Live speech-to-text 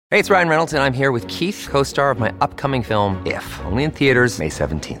Hey, it's Ryan Reynolds, and I'm here with Keith, co-star of my upcoming film, If, only in theaters May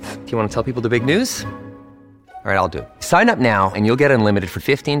 17th. Do you want to tell people the big news? All right, I'll do it. Sign up now and you'll get unlimited for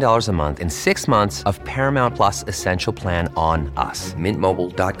 $15 a month and 6 months of Paramount Plus Essential Plan on us.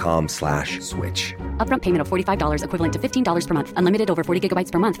 MintMobile.com/switch. Upfront payment of $45 equivalent to $15 per month. Unlimited over 40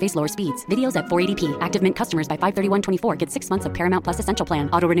 gigabytes per month. Face lower speeds. Videos at 480p. Active Mint customers by 531.24 get 6 months of Paramount Plus Essential Plan.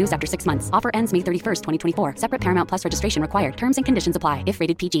 Auto renews after 6 months. Offer ends May 31st, 2024. Separate Paramount Plus registration required. Terms and conditions apply if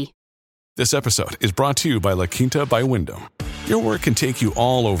rated PG. This episode is brought to you by La Quinta by Wyndham. Your work can take you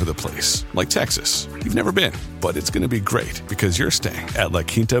all over the place, like Texas. You've never been, but it's going to be great because you're staying at La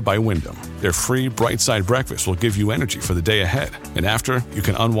Quinta by Wyndham. Their free Bright Side breakfast will give you energy for the day ahead. And after, you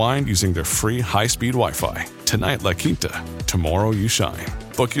can unwind using their free high-speed Wi-Fi. Tonight, La Quinta. Tomorrow, you shine.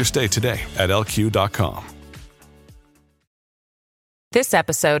 Book your stay today at LQ.com. This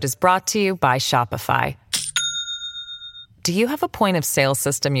episode is brought to you by Shopify. Do you have a point of sale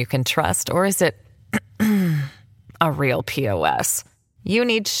system you can trust, or is it a real POS? You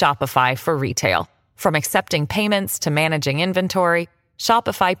need Shopify for retail. From accepting payments to managing inventory,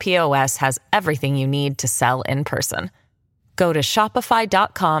 Shopify POS has everything you need to sell in person. Go to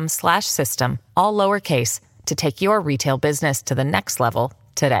shopify.com/system, all lowercase, to take your retail business to the next level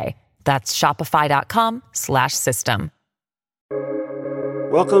today. That's shopify.com/system.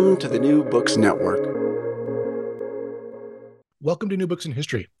 Welcome to the New Books Network. Welcome to New Books in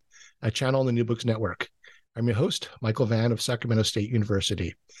History, a channel on the New Books Network. I'm your host, Michael Vann of Sacramento State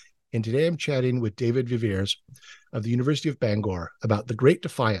University, and today I'm chatting with David Veevers of the University of Bangor about The Great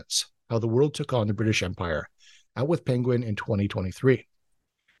Defiance, How the World Took on the British Empire, out with Penguin in 2023.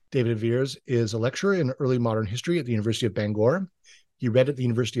 David Veevers is a lecturer in early modern history at the University of Bangor. He read at the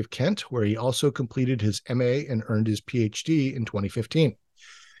University of Kent, where he also completed his MA and earned his PhD in 2015.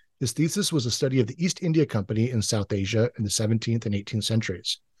 His thesis was a study of the East India Company in South Asia in the 17th and 18th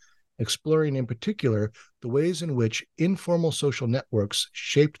centuries, exploring in particular the ways in which informal social networks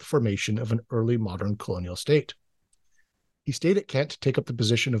shaped the formation of an early modern colonial state. He stayed at Kent to take up the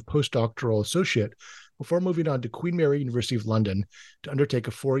position of postdoctoral associate before moving on to Queen Mary University of London to undertake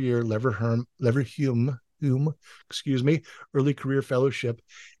a 4-year Leverhulme early career fellowship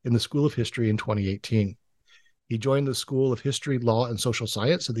in the School of History in 2018. He joined the School of History, Law, and Social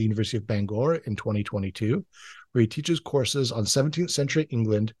Science at the University of Bangor in 2022, where he teaches courses on 17th century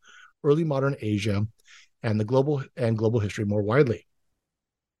England, early modern Asia, and the global history more widely.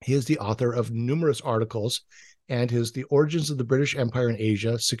 He is the author of numerous articles, and his The Origins of the British Empire in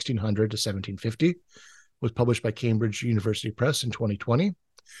Asia, 1600 to 1750, was published by Cambridge University Press in 2020.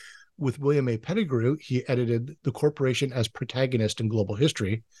 With William A. Pettigrew, he edited The Corporation as Protagonist in Global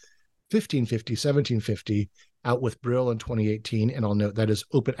History, 1550-1750, out with Brill in 2018, and I'll note that is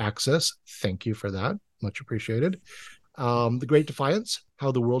open access. Thank you for that. Much appreciated. The Great Defiance,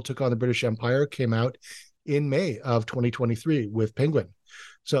 How the World Took on the British Empire, came out in May of 2023 with Penguin.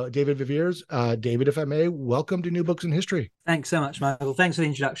 So David Veevers, David, if I may, welcome to New Books in History. Thanks so much, Michael. Thanks for the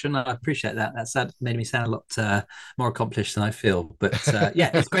introduction. I appreciate that. That's made me sound a lot more accomplished than I feel. But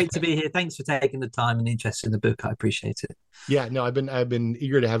yeah, it's great to be here. Thanks for taking the time and interest in the book. I appreciate it. Yeah, no, I've been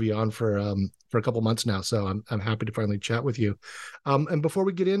eager to have you on for a couple months now, so I'm happy to finally chat with you. And before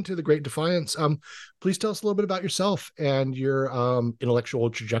we get into The Great Defiance, please tell us a little bit about yourself and your intellectual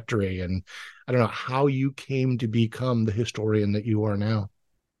trajectory, and I don't know how you came to become the historian that you are now.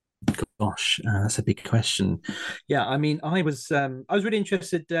 Gosh, that's a big question. Yeah, I mean, I was really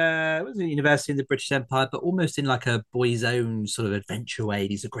interested. I was in university in the British Empire, but almost in like a boy's own sort of adventure way.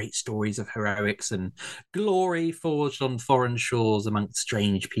 These are great stories of heroics and glory forged on foreign shores amongst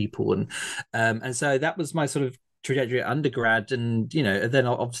strange people, and so that was my sort of trajectory at undergrad. And then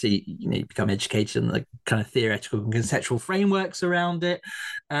obviously you become educated in the kind of theoretical and conceptual frameworks around it,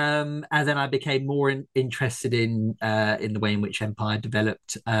 and then I became more interested in the way in which empire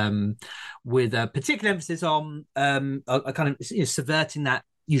developed, with a particular emphasis on a kind of subverting that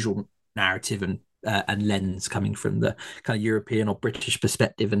usual narrative and lens coming from the kind of European or British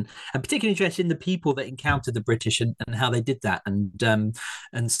perspective, and particularly interested in the people that encountered the British and how they did that. And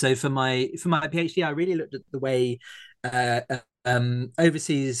so for my PhD, I really looked at the way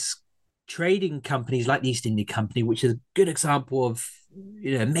overseas trading companies like the East India Company, which is a good example of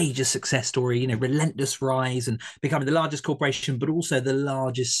a major success story, relentless rise and becoming the largest corporation, but also the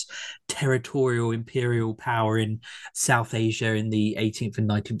largest territorial imperial power in South Asia in the 18th and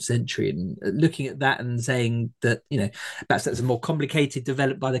 19th century. And looking at that and saying that, perhaps that's a more complicated,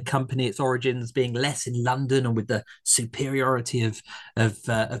 developed by the company, its origins being less in London and with the superiority of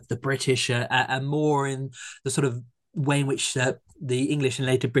the British, and more in the sort of way in which the English and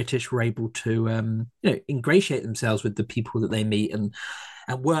later British were able to ingratiate themselves with the people that they meet. And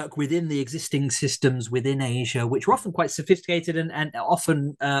and work within the existing systems within Asia, which were often quite sophisticated and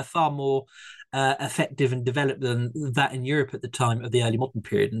often far more effective and developed than that in Europe at the time of the early modern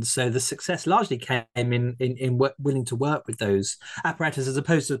period. And so the success largely came in willing to work with those apparatus, as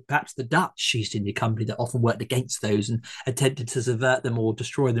opposed to perhaps the Dutch East India Company that often worked against those and attempted to subvert them or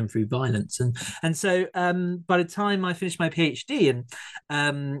destroy them through violence. And so by the time I finished my PhD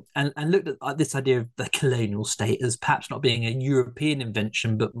and looked at this idea of the colonial state as perhaps not being a European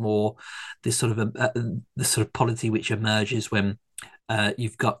invention, but more this sort of the sort of polity which emerges when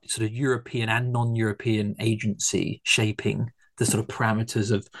you've got sort of European and non-European agency shaping the sort of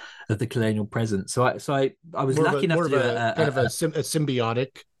parameters of the colonial presence. So I was lucky enough to do a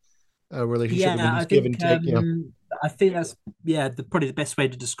symbiotic relationship. Yeah, I give think and take. I think that's probably the best way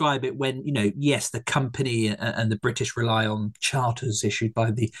to describe it. When yes, the company and the British rely on charters issued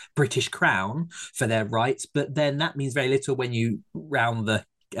by the British Crown for their rights, but then that means very little when you round the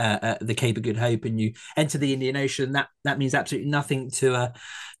Cape of Good Hope and you enter the Indian Ocean. That means absolutely nothing to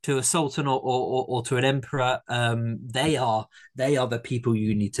a sultan or to an emperor. They are the people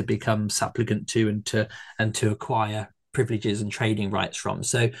you need to become supplicant to and to acquire privileges and trading rights from.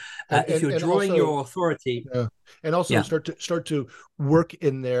 So if you're drawing your authority, and also start to work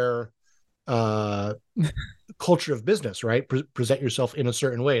in their culture of business, right? Present yourself in a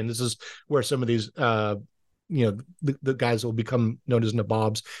certain way, and this is where some of these the guys will become known as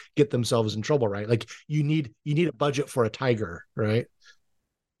nabobs get themselves in trouble, right? Like you need a budget for a tiger, right?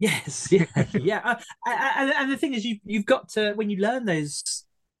 Yes, yeah. And the thing is, you've got to, when you learn those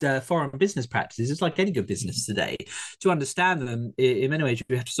foreign business practices, it's like any good business today. To understand them, in many ways,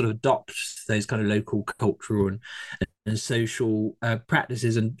 you have to sort of adopt those kind of local cultural and social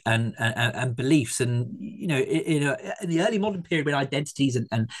practices and beliefs. And in the early modern period, when identities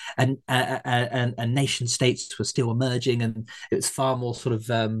and nation states were still emerging, and it was far more sort of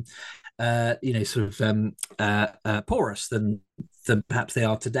porous than perhaps they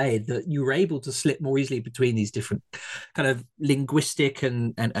are today, that you were able to slip more easily between these different kind of linguistic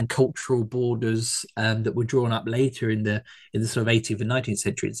and cultural borders that were drawn up later in the sort of 18th and 19th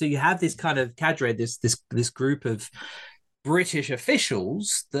century. And so you have this kind of cadre, this group of British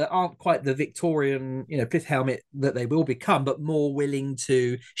officials that aren't quite the Victorian, pith helmet that they will become, but more willing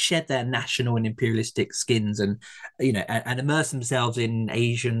to shed their national and imperialistic skins and immerse themselves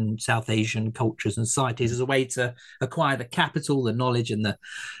in South Asian cultures and societies as a way to acquire the capital, the knowledge, and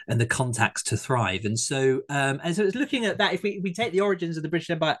the contacts to thrive. And so it's looking at that. If we take the origins of the British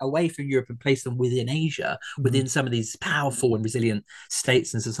Empire away from Europe and place them within Asia, within some of these powerful and resilient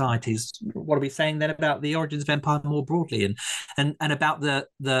states and societies, what are we saying then about the origins of empire more broadly? And about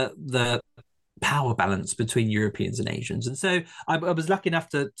the power balance between Europeans and Asians. And so I was lucky enough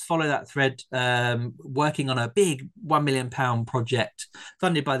to follow that thread, working on a big £1 million project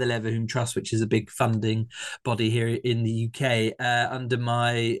funded by the Leverhulme Trust, which is a big funding body here in the UK, under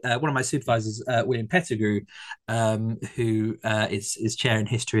my one of my supervisors, William Pettigrew, who is chair in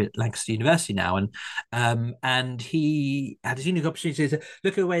history at Lancaster University now. And he had this unique opportunity to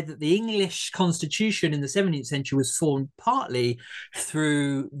look at the way that the English constitution in the 17th century was formed partly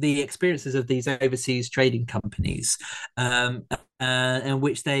through the experiences of these overseas trading companies, in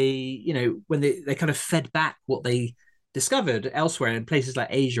which they, when they kind of fed back what they discovered elsewhere in places like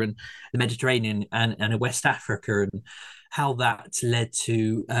Asia and the Mediterranean and in West Africa, and how that led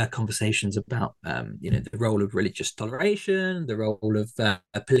to conversations about the role of religious toleration, the role of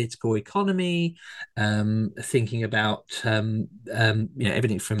political economy, thinking about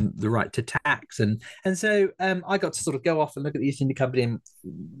everything from the right to tax, and so I got to sort of go off and look at the East India Company, and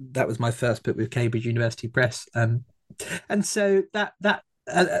that was my first book with Cambridge University Press, and so that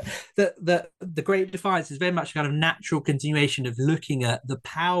the Great Defiance is very much a kind of natural continuation of looking at the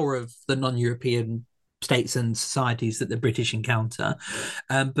power of the non-European states and societies that the British encounter,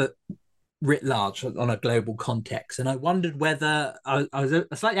 but writ large on a global context. And I wondered whether I was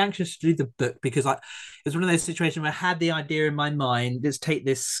slightly anxious to do the book, because it was one of those situations where I had the idea in my mind, let's take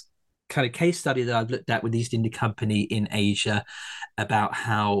this kind of case study that I've looked at with the East India Company in Asia, about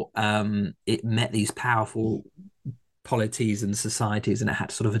how it met these powerful polities and societies, and it had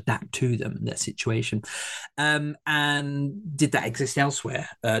to sort of adapt to them in their situation. And did that exist elsewhere?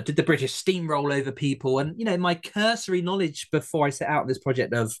 Did the British steamroll over people? And my cursory knowledge before I set out this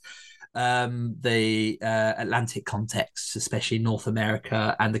project of the Atlantic context, especially North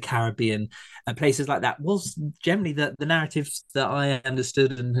America and the Caribbean and places like that, was generally the narratives that I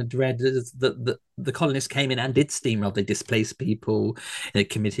understood and had read, that the colonists came in and did steamroll. They displaced people, they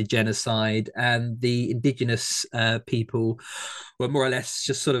committed genocide, and the indigenous people were more or less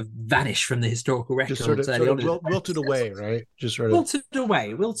just sort of vanished from the historical records. Just sort of wilted away, right? Just sort of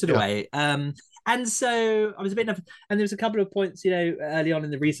wilted away. And so I was a bit nervous. And there was a couple of points, early on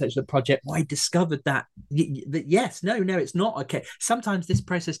in the research of the project, where I discovered that yes, no, it's not okay. Sometimes this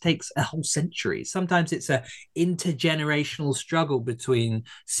process takes a whole century. Sometimes it's a intergenerational struggle between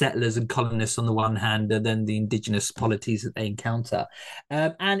settlers and colonists on the one hand, and then the indigenous polities that they encounter.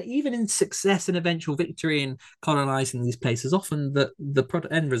 And even in success and eventual victory in colonizing these places, often the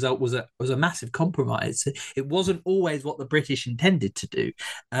end result was a massive compromise. It wasn't always what the British intended to do.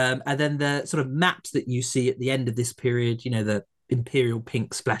 And then the sort of maps that you see at the end of this period, the imperial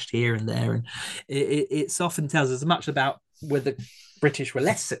pink splashed here and there, and it often tells us much about where the British were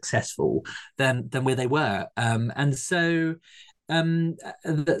less successful than where they were. And so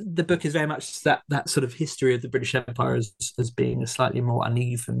the book is very much that sort of history of the British Empire as being a slightly more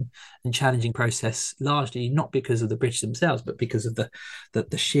uneven and challenging process, largely not because of the British themselves, but because of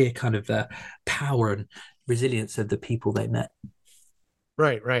the sheer kind of power and resilience of the people they met.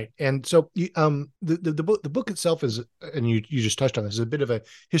 Right. And so the book itself is, and you just touched on this, is a bit of a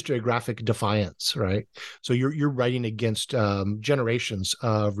historiographic defiance, right? So you're writing against generations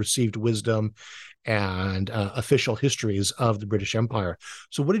of received wisdom and official histories of the British Empire.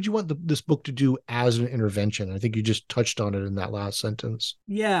 So what did you want this book to do as an intervention? I think you just touched on it in that last sentence.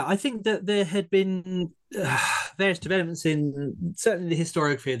 Yeah, I think that there had been various developments in certainly the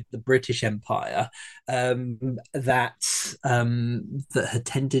historiography of the British Empire that had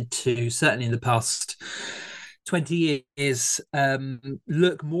tended to, certainly in the past 20 years,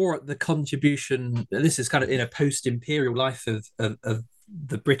 look more at the contribution. This is kind of in a post-imperial life of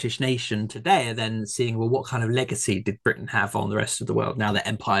the British nation today, and then seeing, well, what kind of legacy did Britain have on the rest of the world now that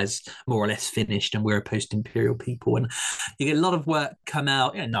empire's more or less finished and we're a post-imperial people. And you get a lot of work come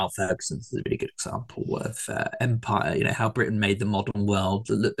out. Niall Ferguson's a really good example of empire, how Britain made the modern world.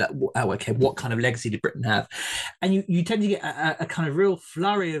 Looked at, okay, what kind of legacy did Britain have? And you tend to get a kind of real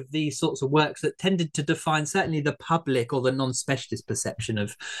flurry of these sorts of works that tended to define certainly the public or the non-specialist perception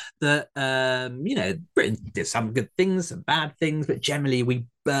of that, Britain did some good things, some bad things, but generally we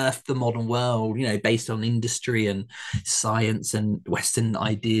birthed the modern world, based on industry and science and Western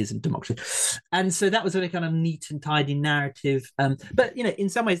ideas and democracy. And so that was a kind of neat and tidy narrative. But, in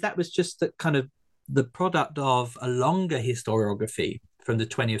some ways that was just the kind of the product of a longer historiography from the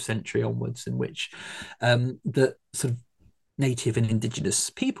 20th century onwards, in which the sort of native and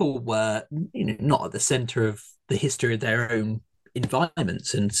indigenous people were, not at the center of the history of their own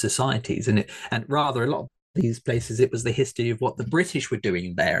environments and societies. And rather a lot of these places, it was the history of what the British were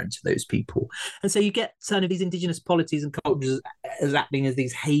doing there and to those people. And so you get some of these indigenous polities and cultures as acting as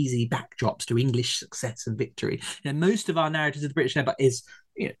these hazy backdrops to English success and victory. Most of our narratives of the British Empire is,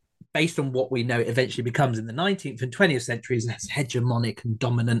 based on what we know it eventually becomes in the 19th and 20th centuries, as hegemonic and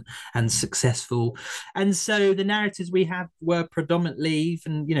dominant and successful. And so the narratives we have were predominantly,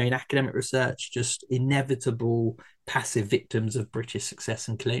 even, in academic research, just inevitable passive victims of British success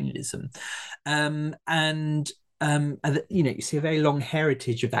and colonialism. You see a very long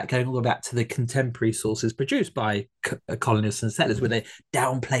heritage of that going all the way back to the contemporary sources produced by colonists and settlers, where they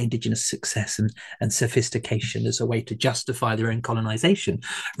downplay indigenous success and sophistication as a way to justify their own colonization,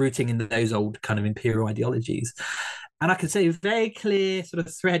 rooting in those old kind of imperial ideologies. And I can say a very clear sort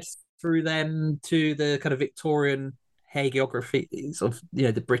of thread through them to the kind of Victorian hagiographies of,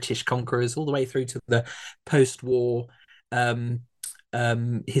 the British conquerors, all the way through to the post-war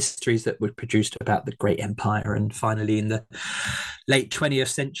histories that were produced about the Great Empire, and finally in the late 20th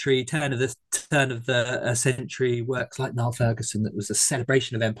century, turn of the century, works like Niall Ferguson that was a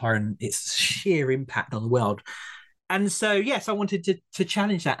celebration of empire and its sheer impact on the world. And so, yes, I wanted to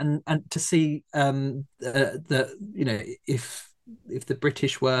challenge that and to see that if the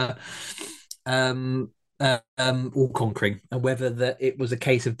British were all conquering, and whether it was a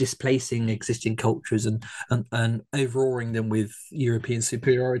case of displacing existing cultures and overawing them with European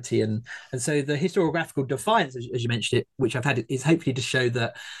superiority. And so the historiographical defiance, as you mentioned it, which I've had, is hopefully to show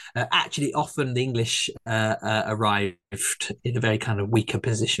that actually often the English arrived in a very kind of weaker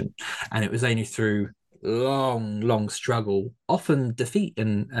position, and it was only through long struggle, often defeat,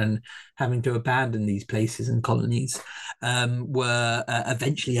 and having to abandon these places and colonies, were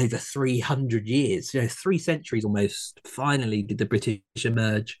eventually over 300 years, 3 centuries almost, finally did the British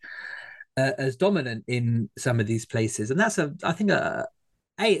emerge as dominant in some of these places. And that's I think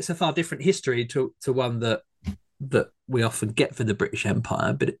it's a far different history to one that we often get for the British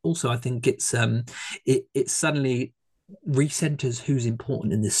Empire, but also I think it suddenly recenters who's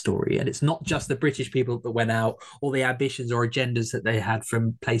important in this story, and it's not just the British people that went out or the ambitions or agendas that they had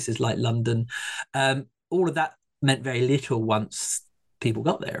from places like London. All of that meant very little once people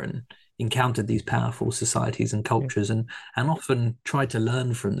got there and encountered these powerful societies and cultures, and often tried to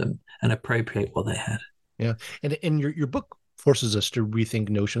learn from them and appropriate what they had. Yeah, and your book forces us to rethink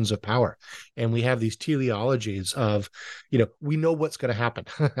notions of power. And we have these teleologies of, we know what's going to happen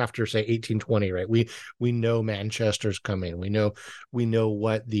after, say, 1820, right? We know Manchester's coming. We know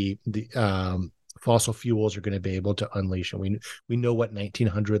what the fossil fuels are going to be able to unleash, and we know what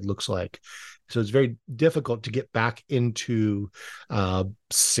 1900 looks like. So it's very difficult to get back into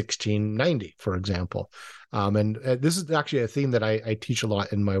 1690, for example. And this is actually a theme that I teach a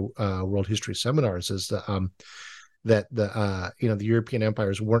lot in my world history seminars, is that the European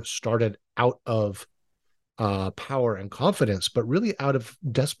empires weren't started out of power and confidence, but really out of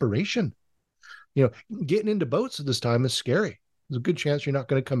desperation. Getting into boats at this time is scary. There's a good chance you're not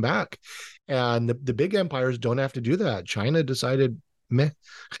going to come back. And the big empires don't have to do that. China decided, meh,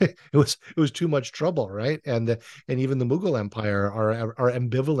 it was too much trouble, right? And even the Mughal Empire are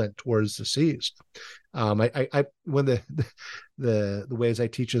ambivalent towards the seas. I one of the ways I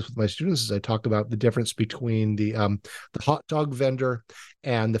teach this with my students is I talk about the difference between the hot dog vendor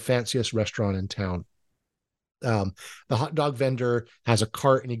and the fanciest restaurant in town. The hot dog vendor has a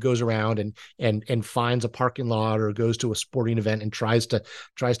cart and he goes around and finds a parking lot or goes to a sporting event and tries to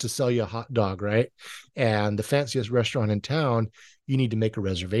sell you a hot dog, right? And the fanciest restaurant in town, you need to make a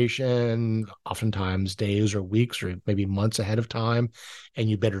reservation, oftentimes days or weeks or maybe months ahead of time, and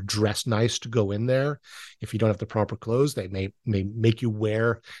you better dress nice to go in there. If you don't have the proper clothes, they may make you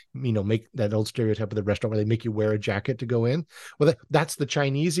wear, make that old stereotype of the restaurant where they make you wear a jacket to go in. Well, that's the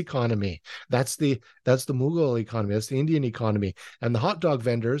Chinese economy. That's the Mughal economy. That's the Indian economy. And the hot dog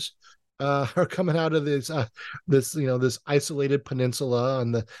vendors are coming out of this isolated peninsula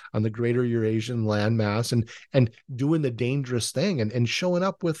on the greater Eurasian landmass and doing the dangerous thing and showing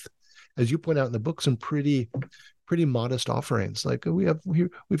up with, as you point out in the book, some pretty modest offerings. Like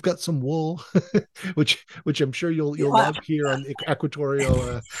we've got some wool, which I'm sure you'll love here on the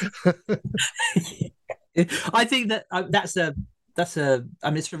equatorial. I think that's it's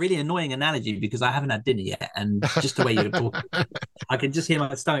a really annoying analogy because I haven't had dinner yet, and just the way you're talking, I can just hear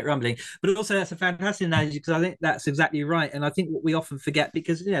my stomach rumbling. But also, that's a fantastic analogy because I think that's exactly right. And I think what we often forget,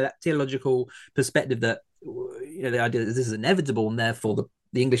 because that theological perspective that the idea that this is inevitable and therefore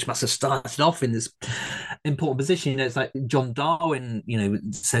the English must have started off in this important position. It's like John Darwin,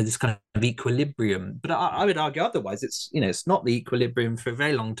 said this kind of equilibrium. But I would argue otherwise. It's not the equilibrium for a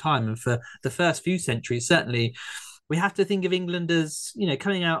very long time, and for the first few centuries, certainly. We have to think of England as,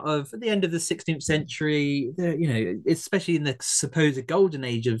 coming out of at the end of the 16th century, especially in the supposed golden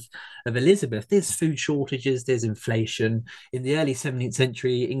age of Elizabeth. There's food shortages, there's inflation. In the early 17th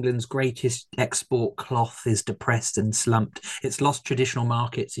century, England's greatest export, cloth, is depressed and slumped. It's lost traditional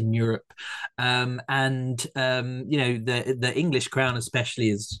markets in Europe. The English crown especially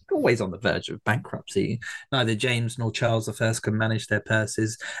is always on the verge of bankruptcy. Neither James nor Charles I can manage their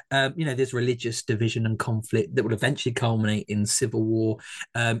purses. There's religious division and conflict that will eventually culminate in civil war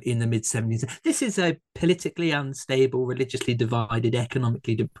in the mid-70s. This is a politically unstable, religiously divided,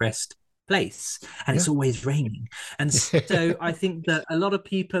 economically depressed place, and it's always raining. And so I think that a lot of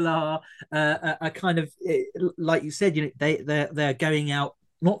people are kind of, like you said, they're going out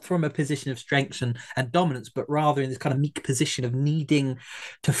not from a position of strength and dominance, but rather in this kind of meek position of needing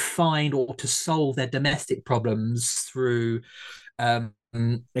to find or to solve their domestic problems through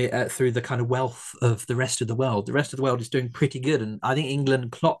the kind of wealth of the rest of the world. The rest of the world is doing pretty good, and I think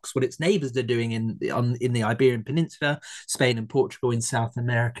England clocks what its neighbours are doing in the Iberian Peninsula, Spain and Portugal in South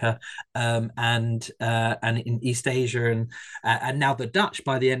America, and in East Asia, and now the Dutch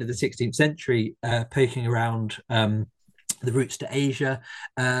by the end of the 16th century poking around the routes to Asia,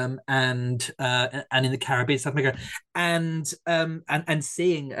 and in the Caribbean, South America, and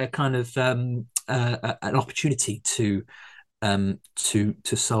seeing a kind of an opportunity to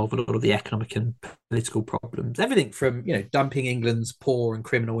solve a lot of the economic and political problems. Everything from dumping England's poor and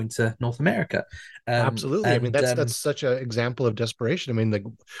criminal into North America. Absolutely. I mean, that's such an example of desperation. I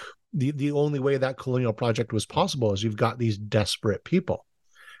mean, the only way that colonial project was possible is you've got these desperate people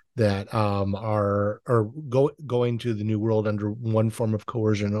that are going to the New World under one form of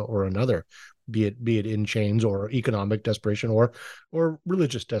coercion or another, be it in chains or economic desperation or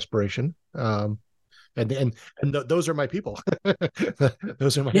religious desperation. those are my people.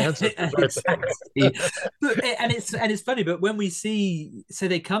 Those are my Yeah, ancestors. exactly. And it's funny, but when we see, so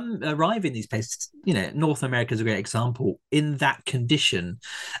they arrive in these places, North America is a great example in that condition,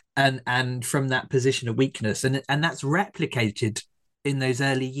 and from that position of weakness, and that's replicated in those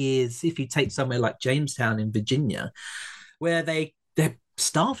early years. If you take somewhere like Jamestown in Virginia, where they're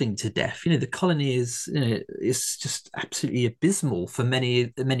starving to death, the colony is just absolutely abysmal for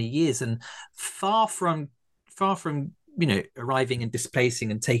many years, and far from arriving and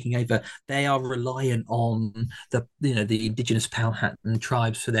displacing and taking over, they are reliant on the indigenous Powhatan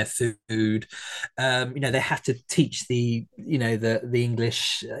tribes for their food. They have to teach the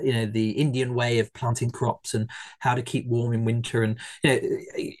English, the Indian way of planting crops and how to keep warm in winter. And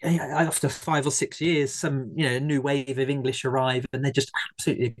after 5 or 6 years, some new wave of English arrive, and they're just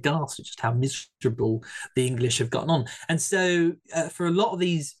absolutely aghast at just how miserable the English have gotten on. And so for a lot of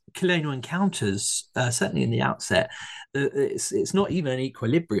these colonial encounters, certainly in the outset, it's not even an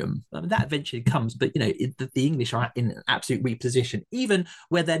equilibrium. I mean, that eventually comes, but the English are in an absolute weak position, even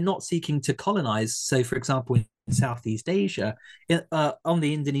where they're not seeking to colonize. So, for example, in Southeast Asia, on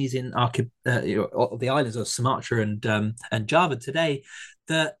the Indonesian the islands of Sumatra and Java today,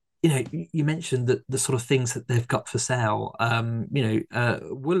 that you mentioned that the sort of things that they've got for sale,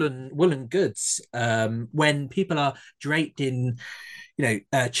 woolen goods, when people are draped in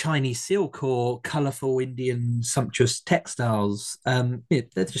Chinese silk or colorful Indian sumptuous textiles,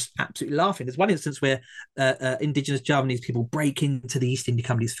 they're just absolutely laughing. There's one instance where indigenous Javanese people break into the East India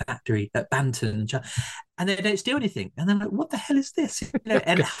Company's factory at Banton, and they don't steal anything. And they're like, what the hell is this?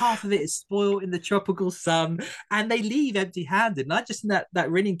 And half of it is spoiled in the tropical sun, and they leave empty-handed. And I just think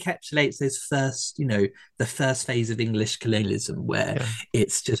that really encapsulates those first, the first phase of English colonialism, where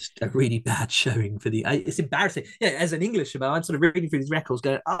it's just a really bad showing for it's embarrassing. As an Englishman, I'm sort of reading through these records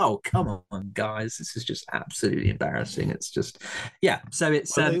going, oh, come on, guys, this is just absolutely embarrassing. It's just, so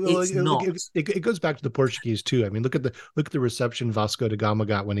it's not. It goes back to the Portuguese too. I mean, look at the reception Vasco da Gama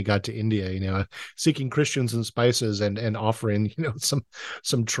got when he got to India, seeking Christians and spices and offering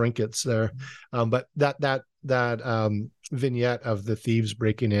some trinkets there, but that vignette of the thieves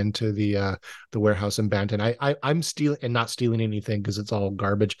breaking into the warehouse in Banton, I'm stealing, and not stealing anything because it's all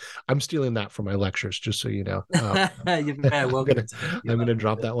garbage. I'm stealing that for my lectures, just so you know. You're very welcome. I'm gonna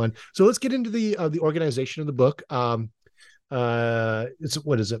drop that one. So let's get into the organization of the book.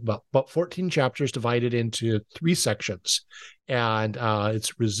 What is it, about 14 chapters divided into 3 sections, and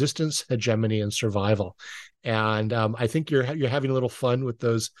it's resistance, hegemony, and survival. And I think you're having a little fun with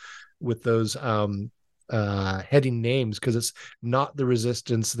those heading names, because it's not the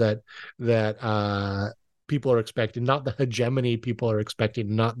resistance that people are expecting, not the hegemony people are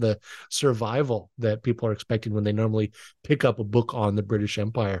expecting, not the survival that people are expecting when they normally pick up a book on the British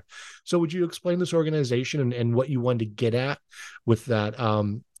Empire. So would you explain this organization and what you wanted to get at with that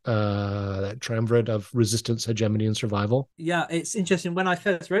that triumvirate of resistance, hegemony, and survival? Yeah, it's interesting. When I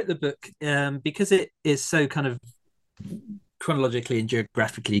first wrote the book, because it is so kind of chronologically and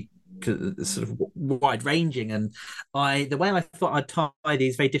geographically sort of wide ranging, and the way I thought I'd tie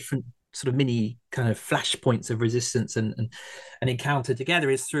these very different sort of mini kind of flashpoints of resistance and encounter together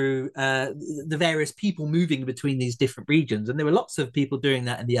is through the various people moving between these different regions. And there were lots of people doing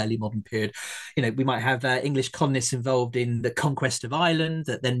that in the early modern period. We might have English colonists involved in the conquest of Ireland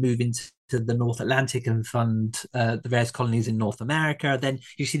that then move into the North Atlantic and fund the various colonies in North America. Then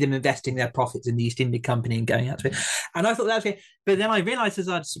you see them investing their profits in the East India Company and going out to it. And I thought that was okay. But then I realized, as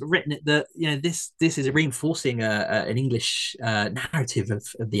I'd sort of written it, that this is reinforcing an English narrative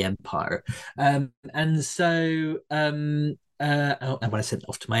of the empire. And so and when I sent it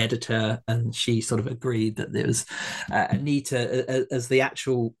off to my editor, and she sort of agreed that there was a need to, as the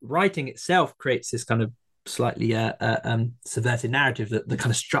actual writing itself creates this kind of slightly subverted narrative, that the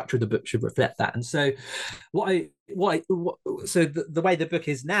kind of structure of the book should reflect that. And so so the way the book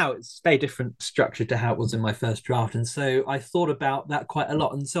is now, it's very different structure to how it was in my first draft. And so I thought about that quite a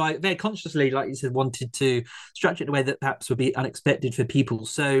lot. And so I very consciously, like you said, wanted to structure it in a way that perhaps would be unexpected for people.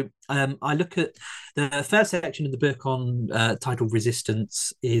 So I look at the first section of the book on titled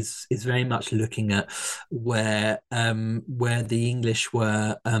Resistance is very much looking at where the English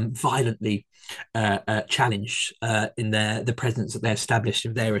were violently challenged in the presence that they established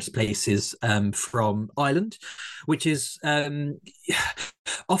in various places from Ireland, which is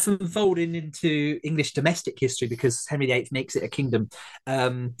often folded into English domestic history because Henry VIII makes it a kingdom.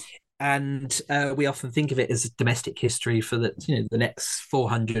 And we often think of it as domestic history for the next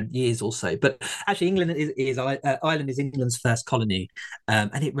 400 years or so. But actually, Ireland is England's first colony,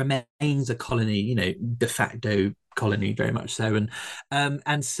 and it remains a colony, de facto colony, very much so.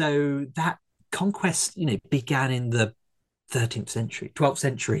 And so that conquest, began in the 13th century, 12th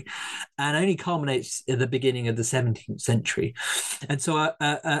century, and only culminates at the beginning of the 17th century. And so,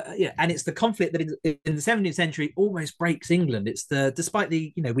 and it's the conflict that in the 17th century almost breaks England. It's despite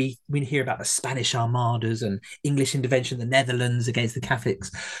the, we hear about the Spanish armadas and English intervention in the Netherlands against the Catholics,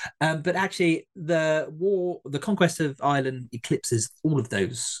 but actually the conquest of Ireland eclipses all of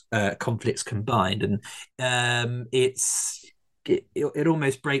those conflicts combined, and it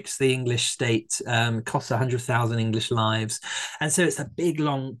almost breaks the English state, costs 100,000 English lives, and so it's a big,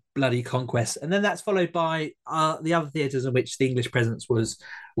 long, bloody conquest. And then that's followed by the other theatres in which the English presence was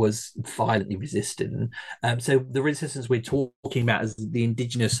violently resisted. And so the resistance we're talking about is the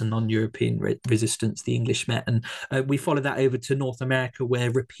indigenous and non-European resistance the English met, and we follow that over to North America, where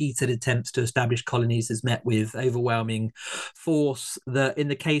repeated attempts to establish colonies is met with overwhelming force. In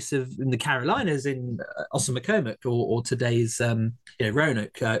the Carolinas, in Osamocomoc or today's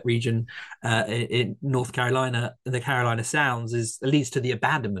Roanoke region in North Carolina, and the Carolina Sounds, leads to the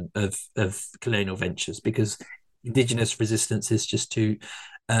abandonment of colonial ventures, because indigenous resistance is just too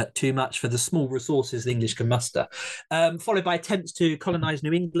much for the small resources the English can muster. Followed by attempts to colonize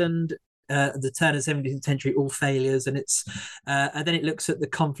New England, the turn of the 17th century, all failures, and then it looks at the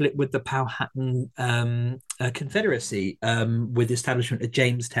conflict with the Powhatan Confederacy, with the establishment of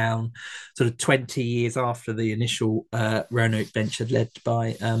Jamestown, sort of 20 years after the initial Roanoke venture led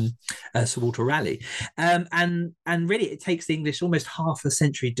by Sir Walter Raleigh, and really it takes the English almost half a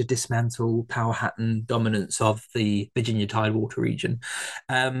century to dismantle Powhatan dominance of the Virginia Tidewater region.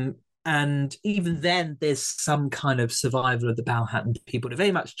 And even then, there's some kind of survival of the Powhatan people. They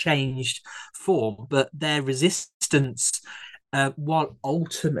very much changed form, but their resistance, while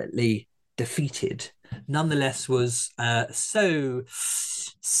ultimately defeated, nonetheless was so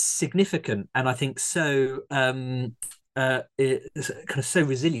significant, and I think so it's kind of so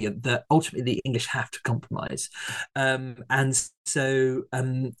resilient that ultimately the English have to compromise. And so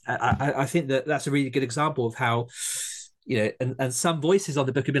I think that's a really good example of how, and some voices on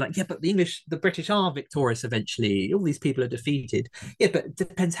the book have been like, yeah, but the British are victorious eventually. All these people are defeated. Yeah, but it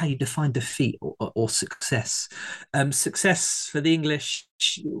depends how you define defeat or success. Success for the English,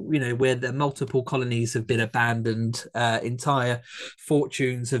 where the multiple colonies have been abandoned, entire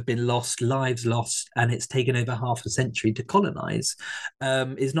fortunes have been lost, lives lost, and it's taken over half a century to colonize,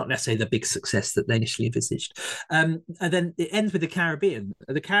 is not necessarily the big success that they initially envisaged. And then it ends with the Caribbean.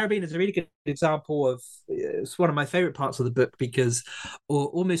 The Caribbean is a really good example of, it's one of my favorite parts of the book, because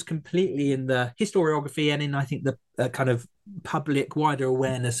almost completely in the historiography and in, I think, the kind of public wider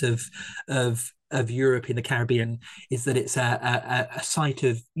awareness of Europe in the Caribbean, is that it's a site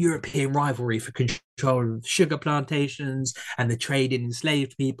of European rivalry for control of sugar plantations and the trade in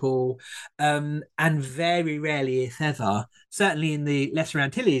enslaved people. And very rarely, if ever, certainly in the Lesser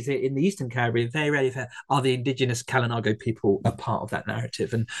Antilles, in the Eastern Caribbean, very rarely, if ever, are the indigenous Kalinago people a part of that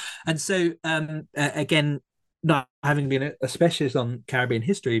narrative. And so, again, not having been a specialist on Caribbean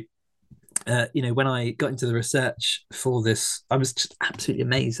history, when I got into the research for this, I was just absolutely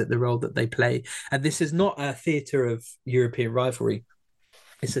amazed at the role that they play. And this is not a theatre of European rivalry.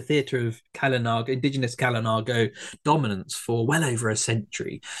 It's a theatre of indigenous Kalinago dominance for well over a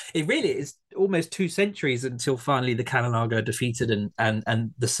century. It really is almost 2 centuries until finally the Kalinago are defeated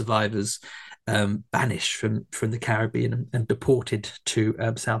and the survivors banished from the Caribbean and deported to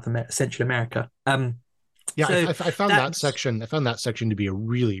Central America. Yeah, so I found that section. I found that section to be a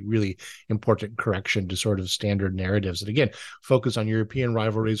really, really important correction to sort of standard narratives. And again, focus on European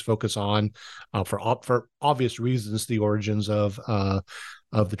rivalries. Focus on, for obvious reasons, the origins of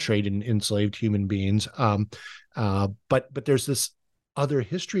the trade in enslaved human beings. But there's this other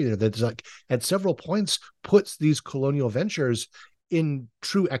history there that's, like, at several points puts these colonial ventures in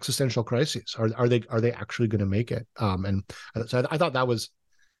true existential crises. Are they actually going to make it? And so I thought that was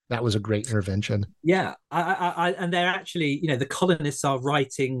a great intervention. Yeah, and they're actually, the colonists are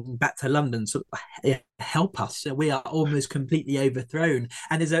writing back to London, so help us. We are almost completely overthrown.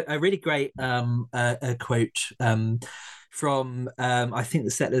 And there's a really great a quote from I think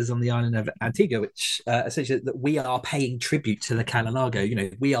the settlers on the island of Antigua, which essentially that we are paying tribute to the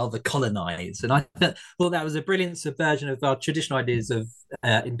Kalinago. We are the colonized. And I thought that was a brilliant subversion of our traditional ideas of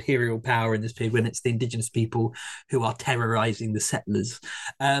imperial power in this period, when it's the indigenous people who are terrorizing the settlers,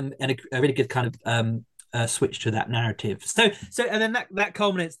 and a really good kind of switch to that narrative. So and then that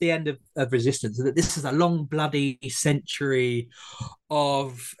culminates the end of resistance, that this is a long bloody century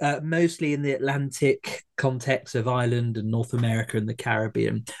of mostly in the Atlantic context of Ireland and North America and the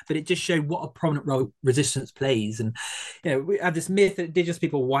Caribbean, but it just showed what a prominent role resistance plays. And we have this myth that indigenous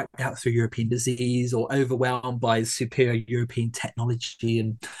people were wiped out through European disease or overwhelmed by superior European technology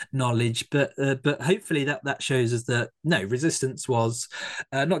and knowledge, but hopefully that shows us that no, resistance was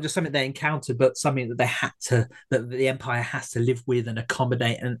not just something they encountered, but something that that the empire has to live with and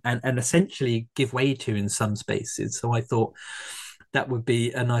accommodate and essentially give way to in some spaces. So I thought that would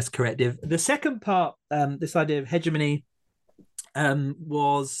be a nice corrective. The second part, this idea of hegemony,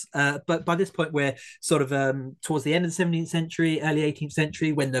 was but by this point we're sort of towards the end of the 17th century, early 18th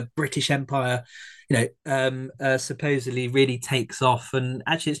century, when the British Empire supposedly really takes off. And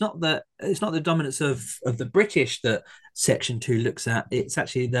actually it's not the dominance of the British that section 2 looks at. It's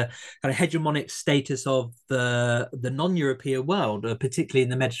actually the kind of hegemonic status of the non-European world, particularly in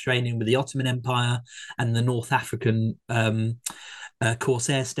the Mediterranean with the Ottoman Empire and the North African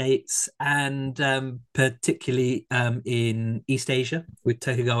Corsair states, and particularly in East Asia with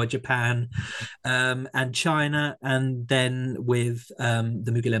Tokugawa Japan and China, and then with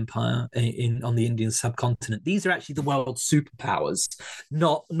the Mughal Empire on the Indian subcontinent. These are actually the world's superpowers,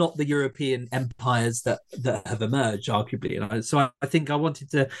 not the European empires that have emerged, arguably. And so I think I wanted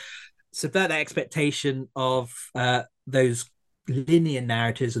to subvert that expectation of those linear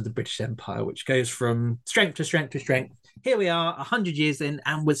narratives of the British Empire, which goes from strength to strength to strength. Here we are 100 years in,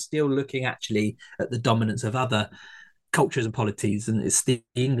 and we're still looking actually at the dominance of other cultures and polities, and the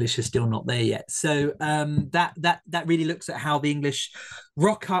English is still not there yet. So that really looks at how the English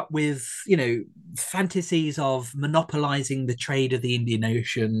rock up with fantasies of monopolizing the trade of the Indian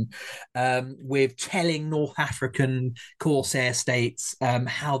Ocean, with telling North African Corsair states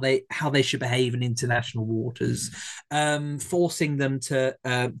how they should behave in international waters, forcing them to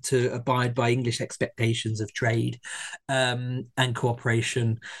abide by English expectations of trade and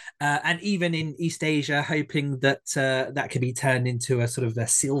cooperation, and even in East Asia, hoping that that could be turned into a sort of a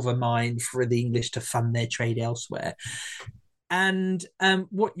silver mine for the English to fund their trade elsewhere. And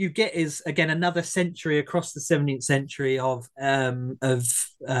what you get is, again, another century across the 17th century of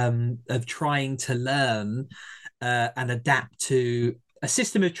trying to learn and adapt to a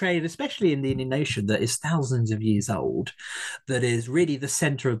system of trade, especially in the Indian Ocean, that is thousands of years old, that is really the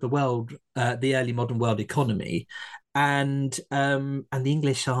center of the world, the early modern world economy. And the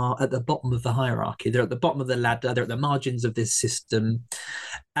English are at the bottom of the hierarchy. They're at the bottom of the ladder. They're at the margins of this system,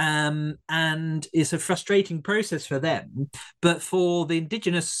 and it's a frustrating process for them. But for the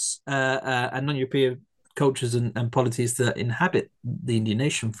indigenous and non-European cultures and polities that inhabit the Indian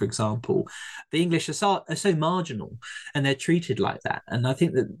Ocean, for example, the English are so marginal, and they're treated like that. And I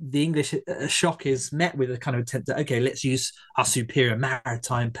think that the English shock is met with a kind of attempt that, okay, let's use our superior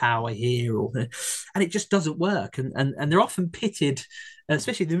maritime power here, and it just doesn't work. And they're often pitted,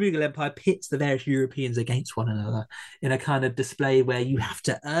 especially the Mughal Empire pits the various Europeans against one another in a kind of display where you have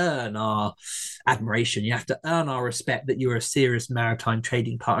to earn our admiration, you have to earn our respect that you're a serious maritime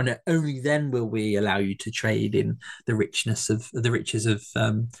trading partner, and only then will we allow you to trade in the riches of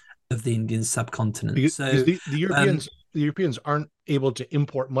the Indian subcontinent. Because the Europeans aren't able to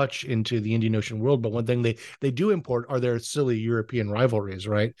import much into the Indian Ocean world, but one thing they do import are their silly European rivalries,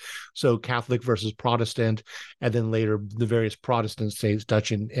 right? So Catholic versus Protestant, and then later the various Protestant states,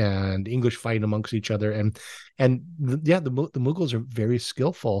 Dutch and English, fighting amongst each other, the Mughals are very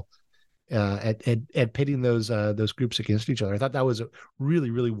skillful at pitting those groups against each other. I thought that was a really,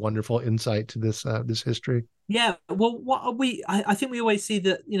 really wonderful insight to this history. Yeah, well, I think we always see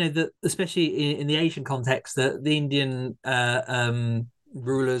that, that especially in the Asian context, that the Indian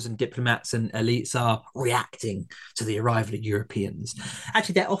rulers and diplomats and elites are reacting to the arrival of Europeans.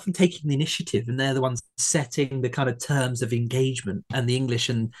 Actually, they're often taking the initiative, and they're the ones setting the kind of terms of engagement, and the English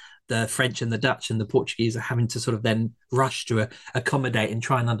and the French and the Dutch and the Portuguese are having to sort of then rush to accommodate and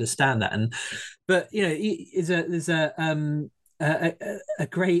try and understand that. But there's a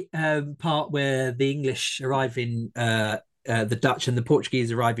great part where the English arrive in the Dutch and the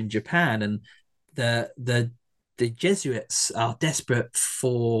Portuguese arrive in Japan, and the Jesuits are desperate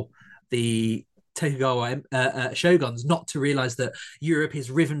for the Tokugawa shoguns not to realize that Europe is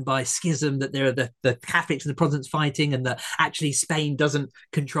riven by schism, that there are the Catholics and the Protestants fighting, and that actually Spain doesn't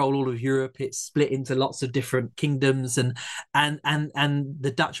control all of Europe. It's split into lots of different kingdoms, and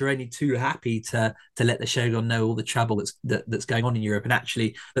the Dutch are only too happy to let the shogun know all the trouble that's going on in Europe, and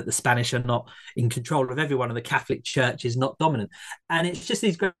actually that the Spanish are not in control of everyone, and the Catholic Church is not dominant. And it's just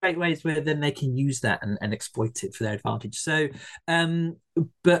these great ways where then they can use that and exploit it for their advantage. So,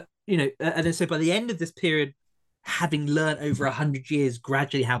 but and then so by the end of this period having learned over 100 years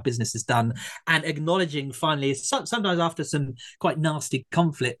gradually how business is done, and acknowledging finally, sometimes after some quite nasty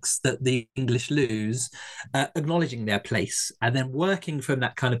conflicts that the English lose, acknowledging their place and then working from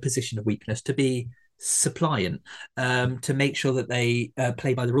that kind of position of weakness to be suppliant, to make sure that they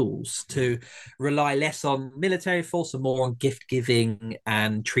play by the rules, to rely less on military force and more on gift giving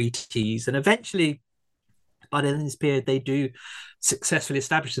and treaties. And eventually, by the end of this period, they do successfully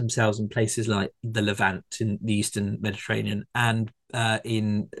establish themselves in places like the Levant in the Eastern Mediterranean and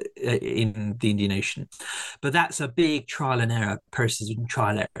in the Indian Ocean. But that's a big trial and error, Persian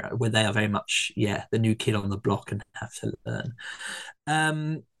trial and error, where they are very much, the new kid on the block and have to learn.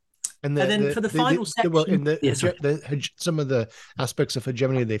 And then for the final section, well, in some of the aspects of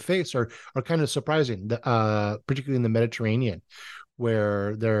hegemony they face are kind of surprising, particularly in the Mediterranean,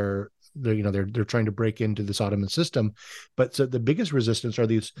 where they're trying to break into this Ottoman system. But so the biggest resistance are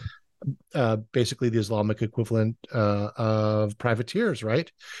these basically the Islamic equivalent of privateers,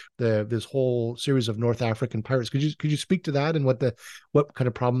 right? This whole series of North African pirates. Could you speak to that and what kind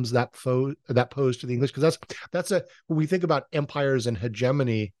of problems that posed to the English? Because that's when we think about empires and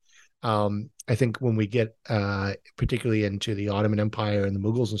hegemony. I think when we get particularly into the Ottoman Empire and the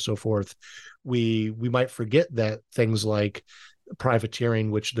Mughals and so forth, we might forget that things like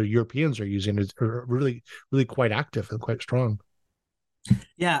privateering, which the Europeans are using, are really, really quite active and quite strong.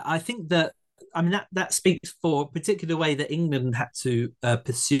 Yeah, I think that, I mean, that speaks for a particular way that England had to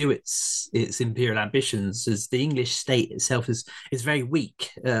pursue its imperial ambitions, as the English state itself is very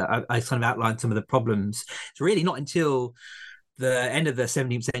weak. I kind of outlined some of the problems. It's really not until the end of the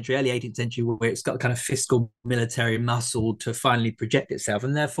 17th century, early 18th century, where it's got kind of fiscal military muscle to finally project itself.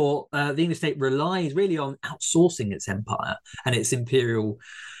 And therefore, the English state relies really on outsourcing its empire and its imperial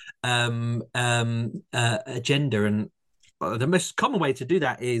agenda. And the most common way to do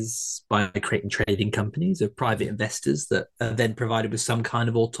that is by creating trading companies of private investors that are then provided with some kind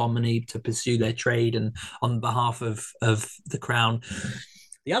of autonomy to pursue their trade and on behalf of the crown.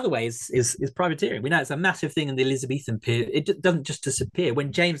 The other way is privateering. We know it's a massive thing in the Elizabethan period. It doesn't just disappear.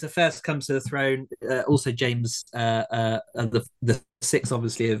 When James I comes to the throne, also James the sixth,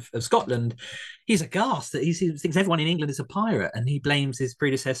 obviously, of Scotland, he's aghast that he thinks everyone in England is a pirate, and he blames his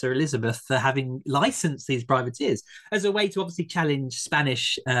predecessor Elizabeth for having licensed these privateers as a way to obviously challenge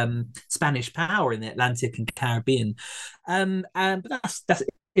Spanish power in the Atlantic and Caribbean. But that's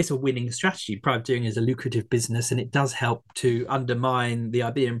it's a winning strategy. Privateering is a lucrative business, and it does help to undermine the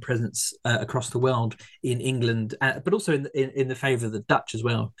Iberian presence across the world in England, but also in the favour of the Dutch as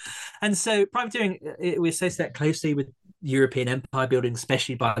well. And so privateering, we associate that closely with European empire building,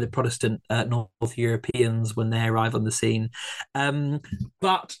 especially by the Protestant North Europeans when they arrive on the scene.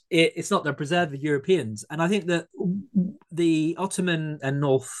 But it's not the preserve of Europeans. And I think that the Ottoman and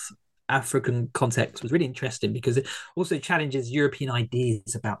North African context was really interesting because it also challenges European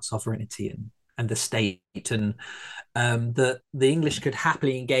ideas about sovereignty and the state, and that the English could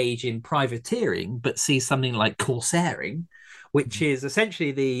happily engage in privateering, but see something like corsairing, which is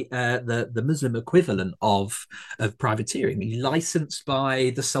essentially the Muslim equivalent of privateering, licensed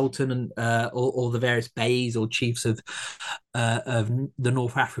by the Sultan and or the various beys or chiefs of the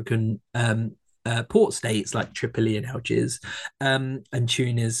North African port states like Tripoli and Algiers and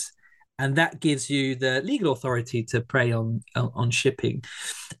Tunis. And that gives you the legal authority to prey on shipping.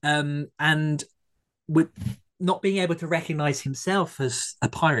 And with not being able to recognize himself as a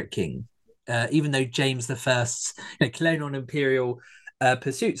pirate king, even though James I's colonial and imperial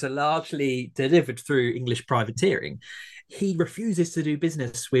pursuits are largely delivered through English privateering, he refuses to do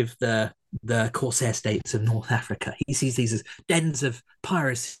business with the corsair states of North Africa. He sees these as dens of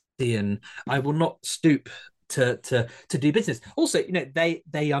piracy, and I will not stoop to do business. Also,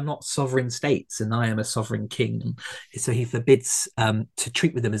 they are not sovereign states, and I am a sovereign king, so he forbids to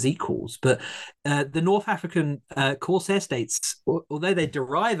treat with them as equals. But the North African corsair states, although they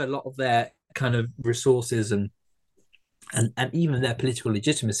derive a lot of their kind of resources and even their political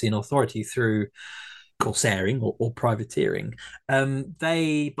legitimacy and authority through corsairing or privateering,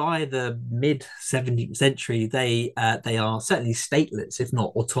 they, by the mid 17th century, they are certainly statelets, if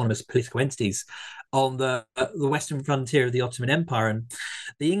not autonomous political entities, on the western frontier of the Ottoman Empire. And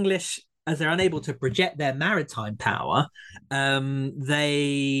the English, as they're unable to project their maritime power,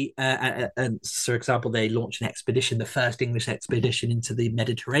 they, for example, they launch an expedition, the first English expedition into the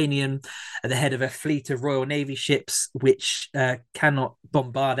Mediterranean, at the head of a fleet of Royal Navy ships, which cannot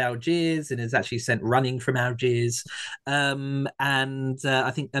bombard Algiers and is actually sent running from Algiers.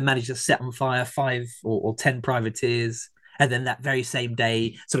 I think they managed to set on fire 5 or 10 privateers. And then that very same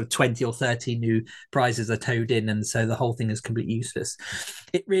day, sort of 20 or 30 new prizes are towed in. And so the whole thing is completely useless.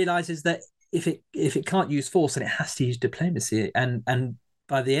 It realizes that if it can't use force, then it has to use diplomacy. And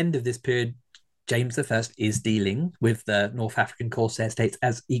by the end of this period, James I is dealing with the North African Corsair states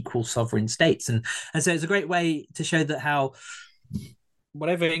as equal sovereign states, and so it's a great way to show that how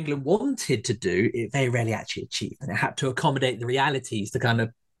whatever England wanted to do, it very rarely actually achieved, and it had to accommodate the realities, the kind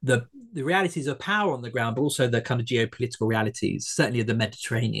of the realities of power on the ground, but also the kind of geopolitical realities, certainly of the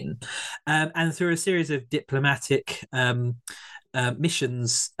Mediterranean, and through a series of diplomatic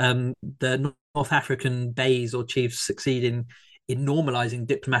missions, the North African beys or chiefs succeed in normalizing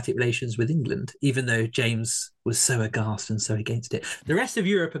diplomatic relations with England, even though James was so aghast and so against it. The rest of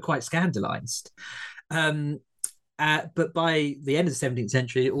Europe are quite scandalized. But by the end of the 17th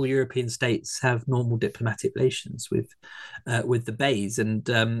century, all European states have normal diplomatic relations with the beys, and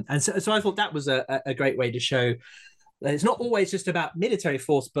so I thought that was a great way to show that it's not always just about military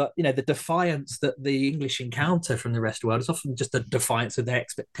force, but the defiance that the English encounter from the rest of the world is often just a defiance of their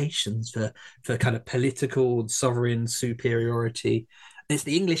expectations for kind of political and sovereign superiority. It's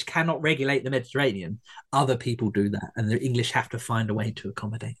the English cannot regulate the Mediterranean; other people do that, and the English have to find a way to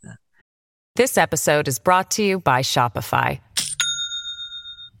accommodate that. This episode is brought to you by Shopify.